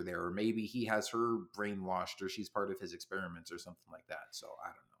placed her there, or maybe he has her brainwashed or she's part of his experiments or something like that. So I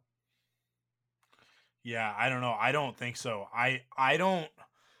don't know. Yeah, I don't know. I don't think so. I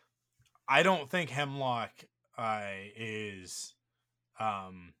don't think Hemlock is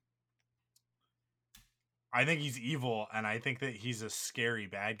I think he's evil and I think that he's a scary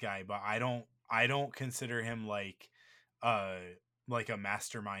bad guy, but I don't consider him like a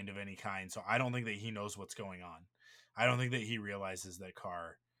mastermind of any kind. So I don't think that he knows what's going on. I don't think that he realizes that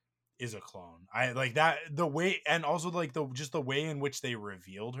Carr is a clone. I like that the way, and also like the way in which they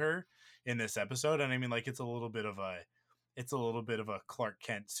revealed her in this episode. And I mean, like it's a little bit of a Clark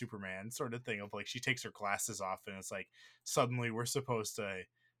Kent Superman sort of thing of like she takes her glasses off and it's like suddenly we're supposed to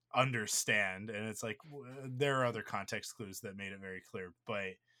understand, and it's like there are other context clues that made it very clear,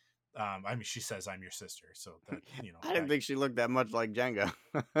 but I mean, she says, "I'm your sister," so that I didn't think she looked that much like Jenga.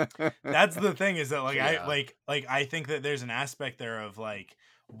 That's the thing, is that like Yeah. I think that there's an aspect there of like,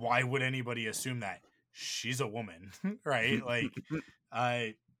 why would anybody assume that she's a woman, right? Like,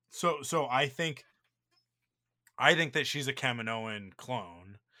 so I think that she's a Kaminoan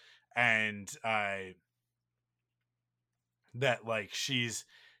clone, and that like she's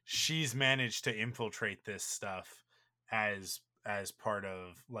managed to infiltrate this stuff as part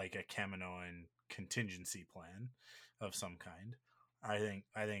of like a Kaminoan contingency plan of some kind. I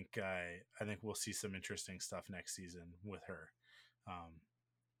think we'll see some interesting stuff next season with her.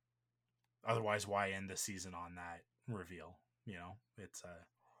 Otherwise, why end the season on that reveal? It's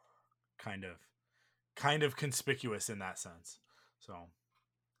kind of conspicuous in that sense. So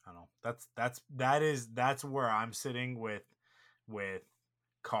I don't know. That's where I'm sitting with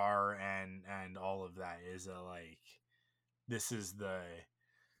Carr and all of that, is like this is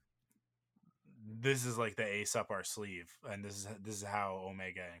like the ace up our sleeve, and this is how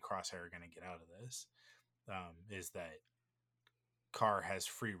Omega and Crosshair are going to get out of this. is that Carr has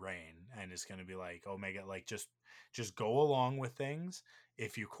free reign and is going to be like, Omega, like just go along with things.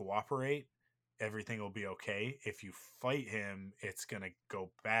 If you cooperate, everything will be okay. If you fight him, it's going to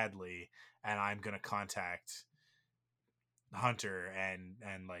go badly, and I'm going to contact Hunter,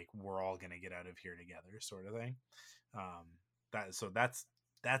 and like we're all going to get out of here together, sort of thing.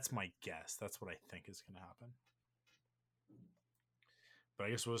 That's my guess. That's what I think is going to happen. But I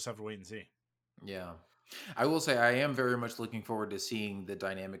guess we'll just have to wait and see. Yeah. I will say I am very much looking forward to seeing the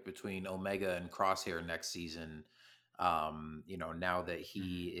dynamic between Omega and Crosshair next season. Now that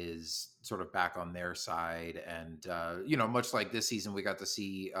he is sort of back on their side, and much like this season, we got to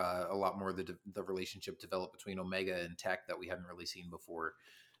see a lot more of the relationship develop between Omega and Tech that we hadn't really seen before.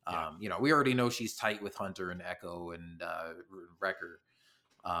 Yeah. We already know she's tight with Hunter and Echo and Wrecker.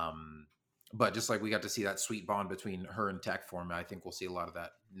 But just like we got to see that sweet bond between her and Tech form, I think we'll see a lot of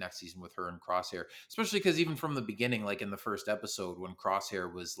that next season with her and Crosshair, especially because even from the beginning, like in the first episode, when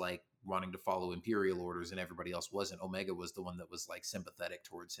Crosshair was like wanting to follow Imperial orders and everybody else wasn't, Omega was the one that was like sympathetic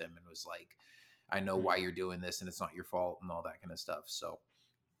towards him and was like, I know why you're doing this and it's not your fault and all that kind of stuff. So,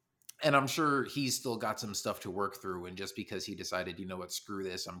 and I'm sure he's still got some stuff to work through. And just because he decided, you know what, screw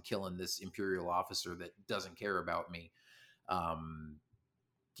this, I'm killing this Imperial officer that doesn't care about me.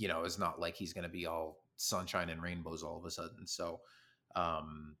 It's not like he's going to be all sunshine and rainbows all of a sudden. So, I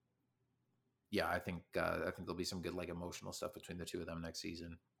think there'll be some good like emotional stuff between the two of them next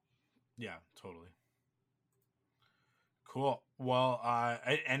season. Yeah, totally. Cool. Well,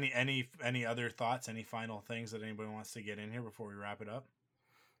 any other thoughts? Any final things that anybody wants to get in here before we wrap it up?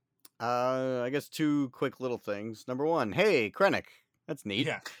 I guess 2 quick little things. Number 1, hey, Krennic. That's neat.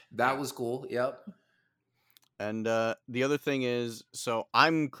 Yeah, that was cool. Yep. And the other thing is, so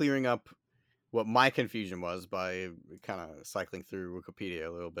I'm clearing up what my confusion was by kind of cycling through Wikipedia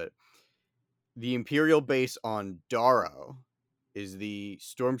a little bit. The Imperial base on Darrow is the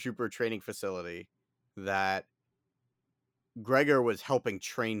Stormtrooper training facility that Gregor was helping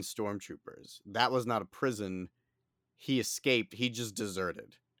train Stormtroopers. That was not a prison. He escaped. He just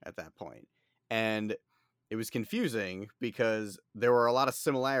deserted at that point. And it was confusing because there were a lot of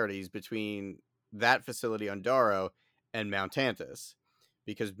similarities between that facility on Darrow and Mount Tantus,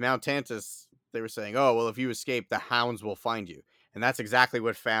 because Mount Tantus, they were saying, oh, well, if you escape, the hounds will find you. And that's exactly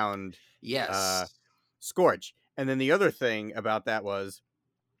what found Scorch. And then the other thing about that was,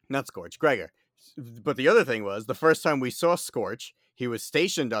 not Scorch, Gregor. But the other thing was, the first time we saw Scorch, he was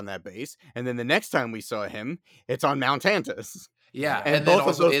stationed on that base. And then the next time we saw him, it's on Mount Tantus. Yeah, and both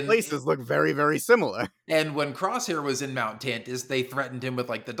of those places look very, very similar. And when Crosshair was in Mount Tantus, they threatened him with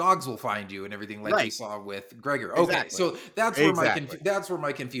like the dogs will find you and everything, like we saw with Gregor. Okay, so that's where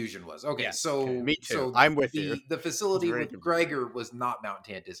my confusion was. Okay, so me too. So I'm with you. The facility with Gregor was not Mount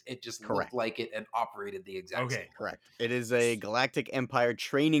Tantus. It just looked like it and operated the exact same. Correct. It is a Galactic Empire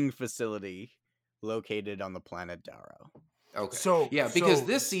training facility located on the planet Darrow. Okay. Because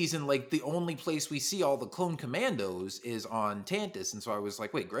this season, like the only place we see all the clone commandos is on Tantus, and so I was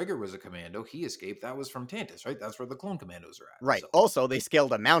like, "Wait, Gregor was a commando. He escaped. That was from Tantus, right? That's where the clone commandos are at." Right. So. Also, they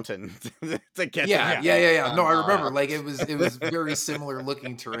scaled a mountain to get. Yeah. No, I remember. Like it was very similar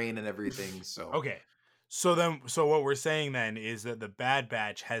looking terrain and everything. So okay. So what we're saying then is that the Bad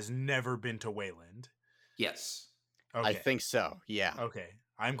Batch has never been to Wayland. Yes. Okay. I think so. Yeah. Okay.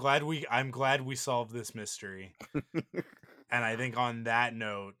 I'm glad we solved this mystery. And I think on that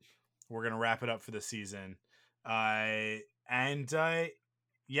note, we're gonna wrap it up for the season. I'm not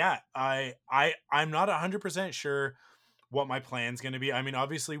 100% sure what my plan's gonna be. I mean,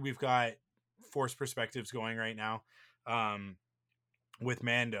 obviously we've got Force Perspectives going right now, with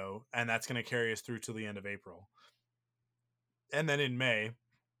Mando, and that's gonna carry us through to the end of April. And then in May,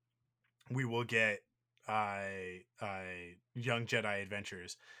 we will get Young Jedi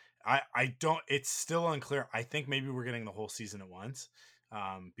Adventures. It's still unclear. I think maybe we're getting the whole season at once,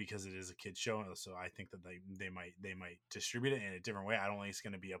 because it is a kid's show. So I think that they might distribute it in a different way. I don't think it's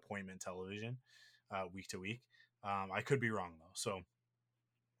going to be appointment television, week to week. I could be wrong though. So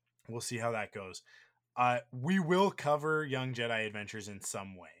we'll see how that goes. We will cover Young Jedi Adventures in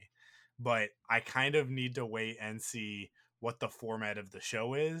some way, but I kind of need to wait and see what the format of the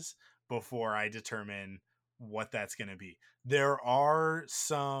show is before I determine what that's going to be. There are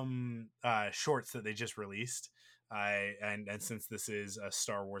some shorts that they just released, and since this is a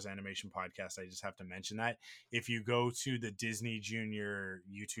Star Wars animation podcast, I just have to mention that if you go to the Disney Junior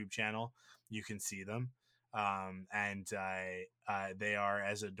YouTube channel, you can see them, and they are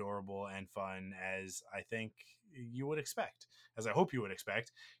as adorable and fun as I think you would expect, as I hope you would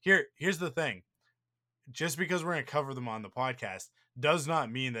expect. Here's the thing. just because we're going to cover them on the podcast does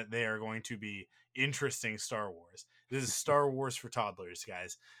not mean that they are going to be interesting Star Wars. This is Star Wars for toddlers,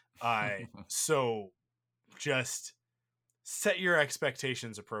 guys. So just set your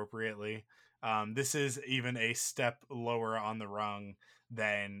expectations appropriately. This is even a step lower on the rung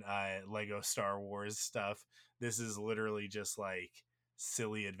than Lego Star Wars stuff. This is literally just like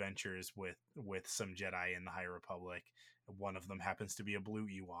silly adventures with some Jedi in the High Republic. One of them happens to be a blue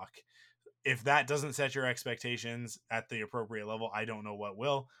Ewok. If that doesn't set your expectations at the appropriate level, I don't know what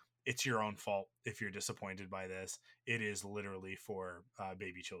will. It's your own fault if you're disappointed by this. It is literally for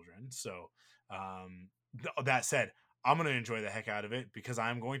baby children. So that said, I'm going to enjoy the heck out of it because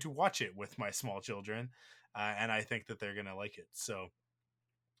I'm going to watch it with my small children. And I think that they're going to like it. So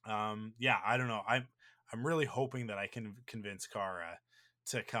yeah, I don't know. I'm really hoping that I can convince Kara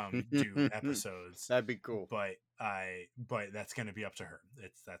to come do episodes. That'd be cool. But that's going to be up to her.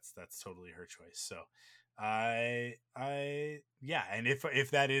 That's totally her choice. So yeah, and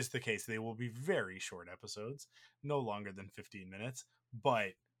if that is the case, they will be very short episodes, no longer than 15 minutes,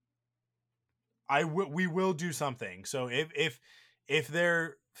 but we will do something. So if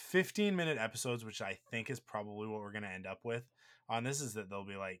they're 15-minute episodes, which I think is probably what we're going to end up with on this, is that they'll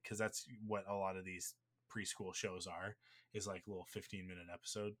be like, because that's what a lot of these preschool shows are, is like little 15-minute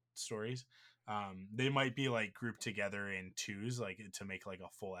episode stories. They might be like grouped together in twos, like to make like a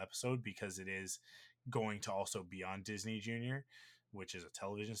full episode, because it is going to also be on Disney Junior, which is a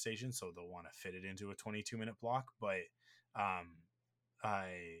television station, so they'll want to fit it into a 22-minute block. But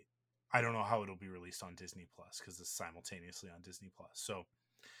I don't know how it'll be released on Disney Plus, because it's simultaneously on Disney Plus. So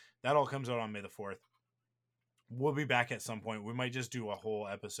that all comes out on May the 4th. We'll be back at some point. We might just do a whole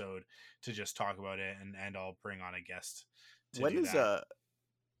episode to just talk about it, and I'll bring on a guest. When is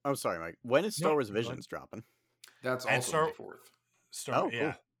I'm sorry, Mike. When is Star Wars Visions dropping? That's also May 4th. Yeah,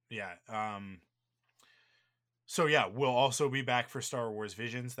 cool. Yeah. So yeah, we'll also be back for Star Wars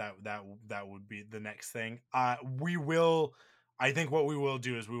Visions. That would be the next thing. I think what we will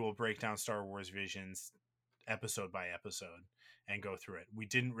do is we will break down Star Wars Visions episode by episode and go through it. We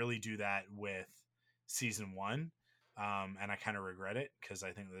didn't really do that with season 1, and I kind of regret it, because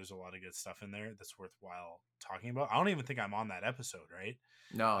I think there's a lot of good stuff in there that's worthwhile talking about. I don't even think I'm on that episode, right?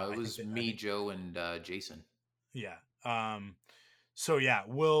 No, it was me, Joe, and Jason. Yeah. So yeah,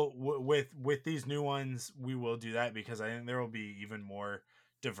 we'll with these new ones, we will do that, because I think there will be even more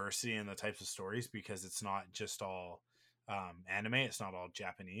diversity in the types of stories, because it's not just all anime. It's not all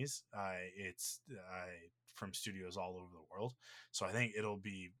Japanese. It's from studios all over the world. So I think it'll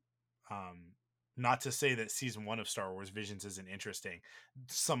be not to say that season 1 of Star Wars Visions isn't interesting.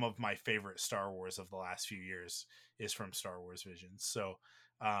 Some of my favorite Star Wars of the last few years is from Star Wars Visions. So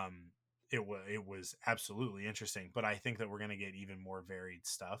it was absolutely interesting, but I think that we're going to get even more varied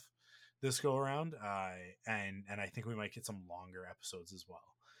stuff this go around. And I think we might get some longer episodes as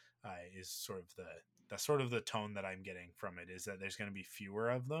well. Is that's sort of the tone that I'm getting from it, is that there's going to be fewer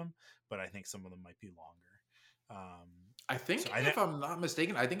of them, but I think some of them might be longer. I think, if I'm not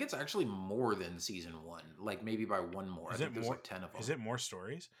mistaken, I think it's actually more than season 1, like maybe by one more. I think there's like 10 of them. Is it more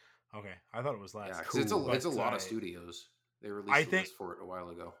stories? Okay, I thought it was less. Yeah, because it's a lot of studios. They released a list for it a while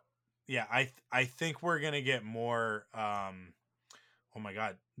ago. Yeah, I think we're gonna get more. Oh my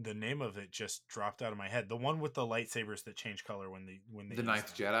god, the name of it just dropped out of my head. The one with the lightsabers that change color when they the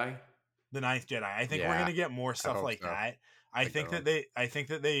Ninth Jedi. The Ninth Jedi. I think we're gonna get more stuff like that. I think that they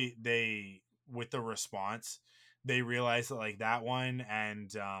with the response, they realized that like that one and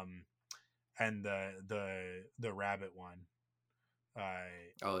the rabbit one.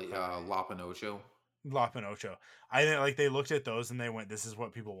 Lop and Ocho. I think like they looked at those and they went, "This is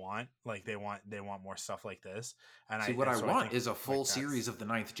what people want. Like they want more stuff like this." And I want is a full series of the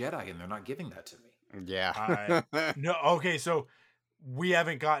Ninth Jedi, and they're not giving that to me. Yeah. No. Okay. So we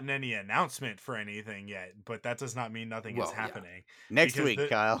haven't gotten any announcement for anything yet, but that does not mean nothing is happening. Next week,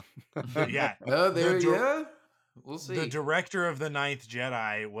 Kyle. Yeah. We'll see. The director of the Ninth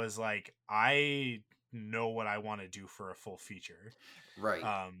Jedi was like, I know what I want to do for a full feature. Right.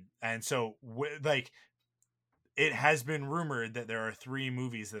 And so like it has been rumored that there are 3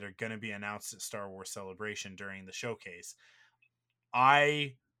 movies that are going to be announced at Star Wars Celebration during the showcase.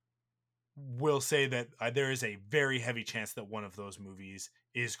 I will say that there is a very heavy chance that one of those movies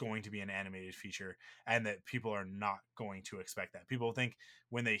is going to be an animated feature, and that people are not going to expect that. People think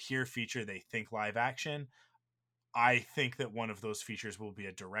when they hear feature, they think live action. I think that one of those features will be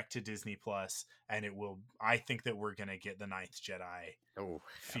a direct to Disney Plus, and I think that we're going to get the Ninth Jedi. Oh,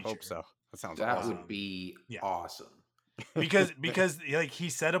 I hope so. That awesome. Would be awesome. because like he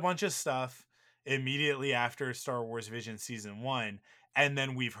said a bunch of stuff immediately after Star Wars Vision season 1, And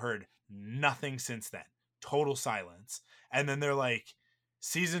then we've heard nothing since then. Total silence. And then they're like,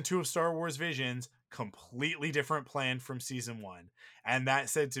 season 2 of Star Wars Visions, completely different plan from season 1. And that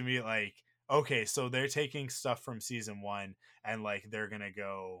said to me, like, okay, so they're taking stuff from season 1 and like they're gonna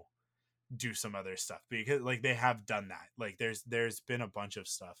go do some other stuff, because like they have done that. Like there's been a bunch of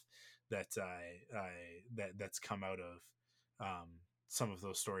stuff that that's come out of some of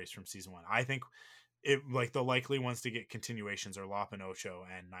those stories from season 1. I think it, like, the likely ones to get continuations are Lop and Ocho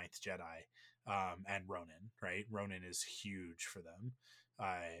and Ninth Jedi, and Ronin. Right, Ronin is huge for them,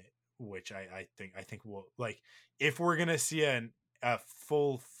 which I think will, like, if we're gonna see a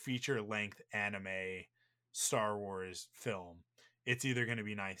full feature length anime Star Wars film, it's either going to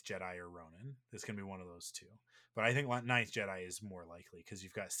be Ninth Jedi or Ronin. It's going to be one of those two. But I think Ninth Jedi is more likely because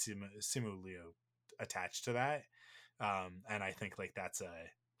you've got Simu Liu attached to that. And I think like that's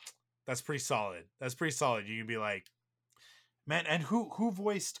pretty solid. That's pretty solid. You can be like, man, and who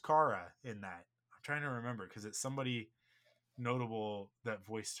voiced Kara in that? I'm trying to remember because it's somebody notable that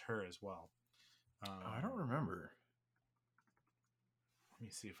voiced her as well. I don't remember. Let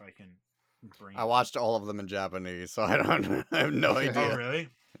me see if I can bring. I watched all of them in Japanese, so I have no idea. Oh, really?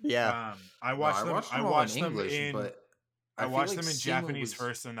 Yeah. I watched them. I watched them English, in. but I watched them in Simu Japanese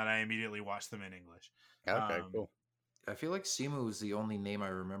first, and then I immediately watched them in English. Okay, cool. I feel like Simu was the only name I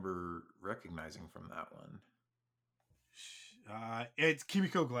remember recognizing from that one. It's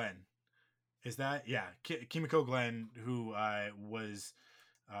Kimiko Glenn. Is that, yeah? Kimiko Glenn, who was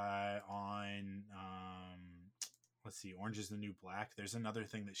on let's see, Orange is the New Black. There's another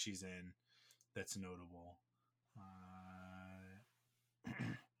thing that she's in that's notable.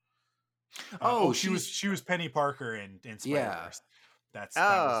 She was Penny Parker in Spider-Verse. That was the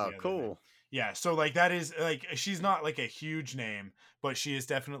other cool thing. Yeah, so like that is like, she's not like a huge name, but she is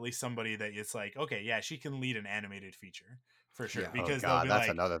definitely somebody that it's like, okay, yeah, she can lead an animated feature for sure. Yeah. Because that's like,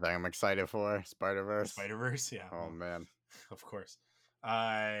 another thing I'm excited for. Spider-Verse. Yeah. Oh man. Of course.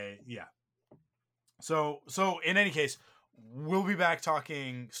 Yeah. So in any case, we'll be back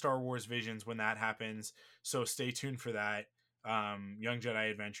talking Star Wars Visions when that happens. So stay tuned for that. Young Jedi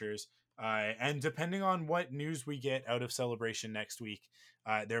Adventures. And depending on what news we get out of Celebration next week,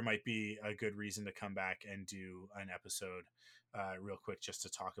 there might be a good reason to come back and do an episode real quick just to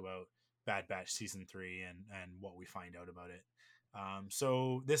talk about Bad Batch Season 3 and what we find out about it.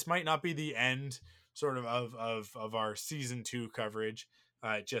 So this might not be the end sort of our Season 2 coverage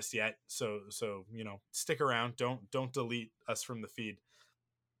just yet. So you know, stick around. Don't delete us from the feed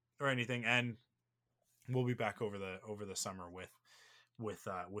or anything. And we'll be back over the summer with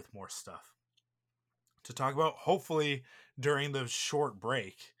more stuff to talk about, hopefully during the short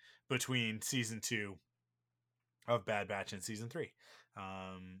break between season 2 of Bad Batch and season 3,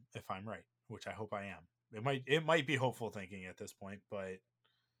 if I'm right, which I hope I am. It might be hopeful thinking at this point, but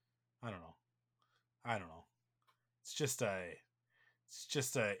I don't know. It's just a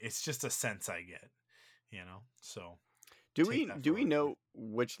sense I get, you know. So do we know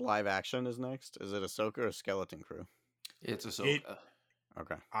which live action is next? Is it Ahsoka or Skeleton Crew? It's Ahsoka.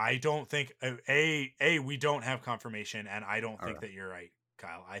 Okay. I don't think we don't have confirmation, and I don't think that you're right,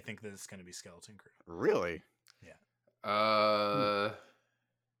 Kyle. I think that it's going to be Skeleton Crew. Really? Yeah.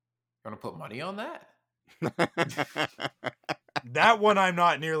 Gonna put money on that? That one I'm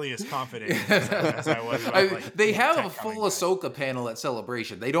not nearly as confident in as I was. They have a full Ahsoka panel at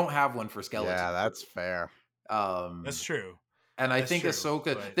Celebration. They don't have one for Skeleton. Yeah, that's fair. That's true. And I think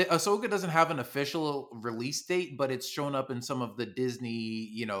Ahsoka doesn't have an official release date, but it's shown up in some of the Disney,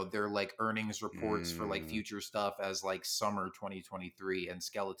 you know, their like earnings reports for like future stuff as like summer 2023, and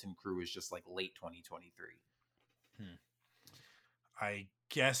Skeleton Crew is just like late 2023. I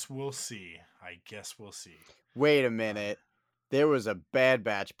guess we'll see. Wait a minute. There was a Bad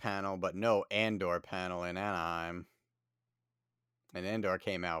Batch panel, but no Andor panel in Anaheim. And Andor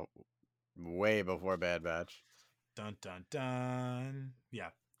came out way before Bad Batch. Dun dun dun. Yeah.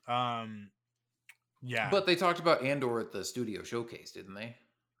 Yeah. But they talked about Andor at the studio showcase, didn't they?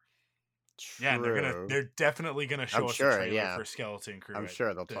 True. Yeah, they're definitely gonna show us a trailer for Skeleton Crew. I'm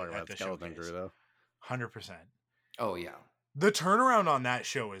sure they'll talk about Skeleton Crew though. 100%. Oh yeah. The turnaround on that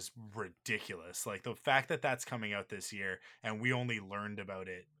show is ridiculous. Like the fact that that's coming out this year and we only learned about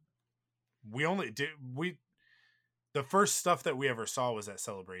it. The first stuff that we ever saw was at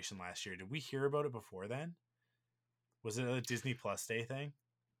Celebration last year. Did we hear about it before then? Was it a Disney Plus Day thing?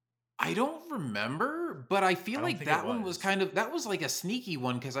 I don't remember, but I feel like that one was that was like a sneaky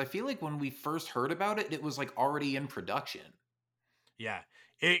one, because I feel like when we first heard about it, it was like already in production. Yeah.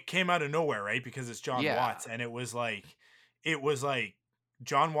 It came out of nowhere, right? Because it's John Watts, and it was like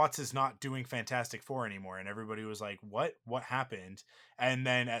John Watts is not doing Fantastic Four anymore. And everybody was like, what happened? And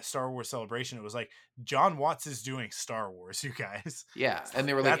then at Star Wars Celebration, it was like, John Watts is doing Star Wars, you guys. Yeah. And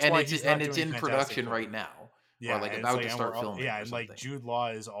they were like, That's and why it's he's in not doing production Fantastic Four. right now. Yeah, or like and about it's to start filming. Yeah, or and like something. Jude Law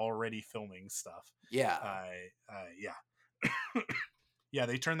is already filming stuff. Yeah. Yeah. Yeah,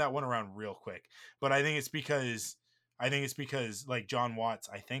 they turned that one around real quick. But I think it's because like John Watts,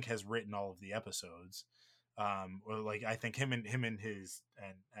 I think, has written all of the episodes. Or like I think him and his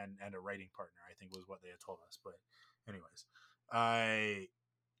and a writing partner, I think, was what they had told us. But anyways,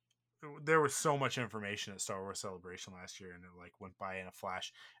 there was so much information at Star Wars Celebration last year, and it like went by in a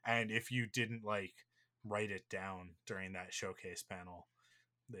flash. And if you didn't like write it down during that showcase panel,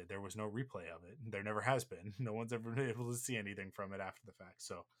 there was no replay of it. There never has been. No one's ever been able to see anything from it after the fact.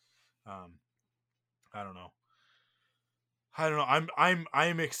 So, I don't know.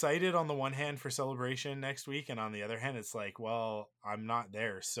 I'm excited on the one hand for Celebration next week, and on the other hand, it's like, well, I'm not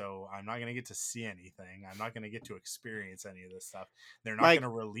there, so I'm not gonna get to see anything. I'm not gonna get to experience any of this stuff. They're not gonna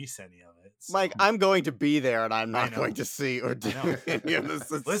release any of it. So. Mike, I'm going to be there, and I'm not going to see or do any of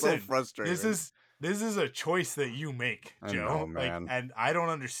this. It's Listen, so frustrating. This is a choice that you make, Joe. I know, man. And I don't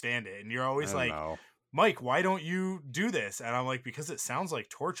understand it. And you're always like, know. Mike, why don't you do this? And I'm like, because it sounds like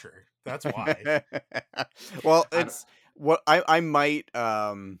torture. That's why. Well, it's what I might.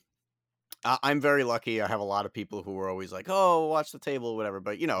 I'm very lucky. I have a lot of people who are always like, "Oh, watch the table, whatever."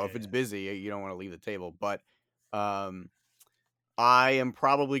 But if it's busy, you don't want to leave the table. But I am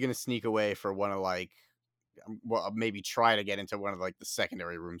probably going to sneak away for one of maybe try to get into one of the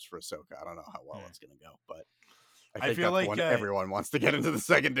secondary rooms for Ahsoka. I don't know how well it's going to go, but I think feel that's like one everyone wants to get into the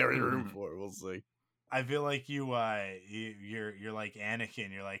secondary room for. We'll see. I feel like you're like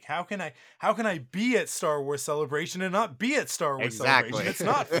Anakin. You're like, how can I be at Star Wars Celebration and not be at Star Wars Celebration? It's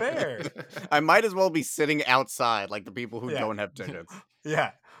not fair. I might as well be sitting outside like the people who don't have tickets.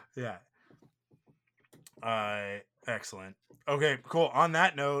 Yeah. Excellent. Okay, cool. On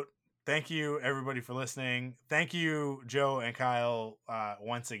that note, thank you everybody for listening. Thank you, Joe and Kyle,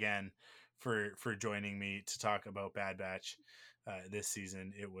 once again for joining me to talk about Bad Batch. This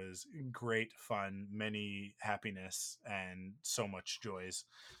season, it was great fun, many happiness, and so much joys.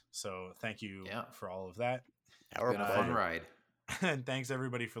 So thank you for all of that. Been a fun ride. And thanks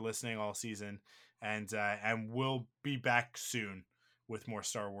everybody for listening all season. And we'll be back soon with more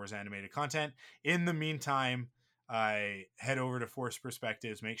Star Wars animated content. In the meantime, head over to Force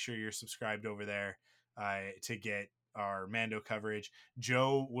Perspectives. Make sure you're subscribed over there to get our Mando coverage.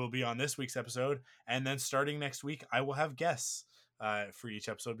 Joe will be on this week's episode, and then starting next week, I will have guests for each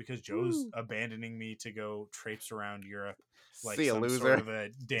episode because Joe's abandoning me to go traipse around Europe like some sort of a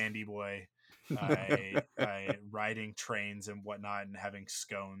dandy boy, riding trains and whatnot and having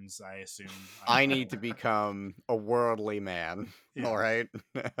scones. I assume I need to become a worldly man. Yeah. All right,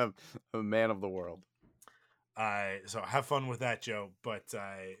 a man of the world. So have fun with that, Joe. But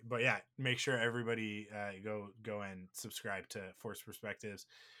yeah, make sure everybody go and subscribe to Force Perspectives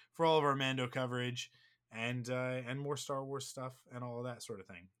for all of our Mando coverage and more Star Wars stuff and all of that sort of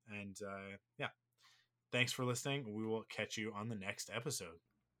thing. And yeah, thanks for listening. We will catch you on the next episode.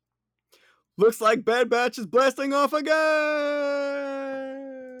 Looks like Bad Batch is blasting off again.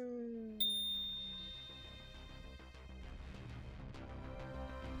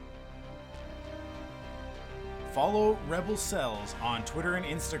 Follow Rebel Cells on Twitter and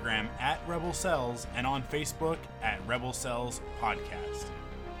Instagram at Rebel Cells and on Facebook at Rebel Cells Podcast.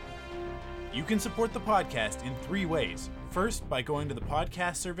 You can support the podcast in 3 ways. First, by going to the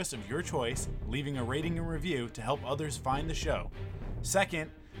podcast service of your choice, leaving a rating and review to help others find the show.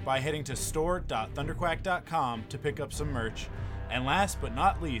 Second, by heading to store.thunderquack.com to pick up some merch. And last but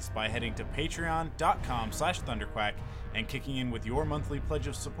not least, by heading to patreon.com/thunderquack and kicking in with your monthly pledge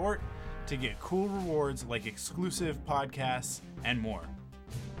of support to get cool rewards like exclusive podcasts and more.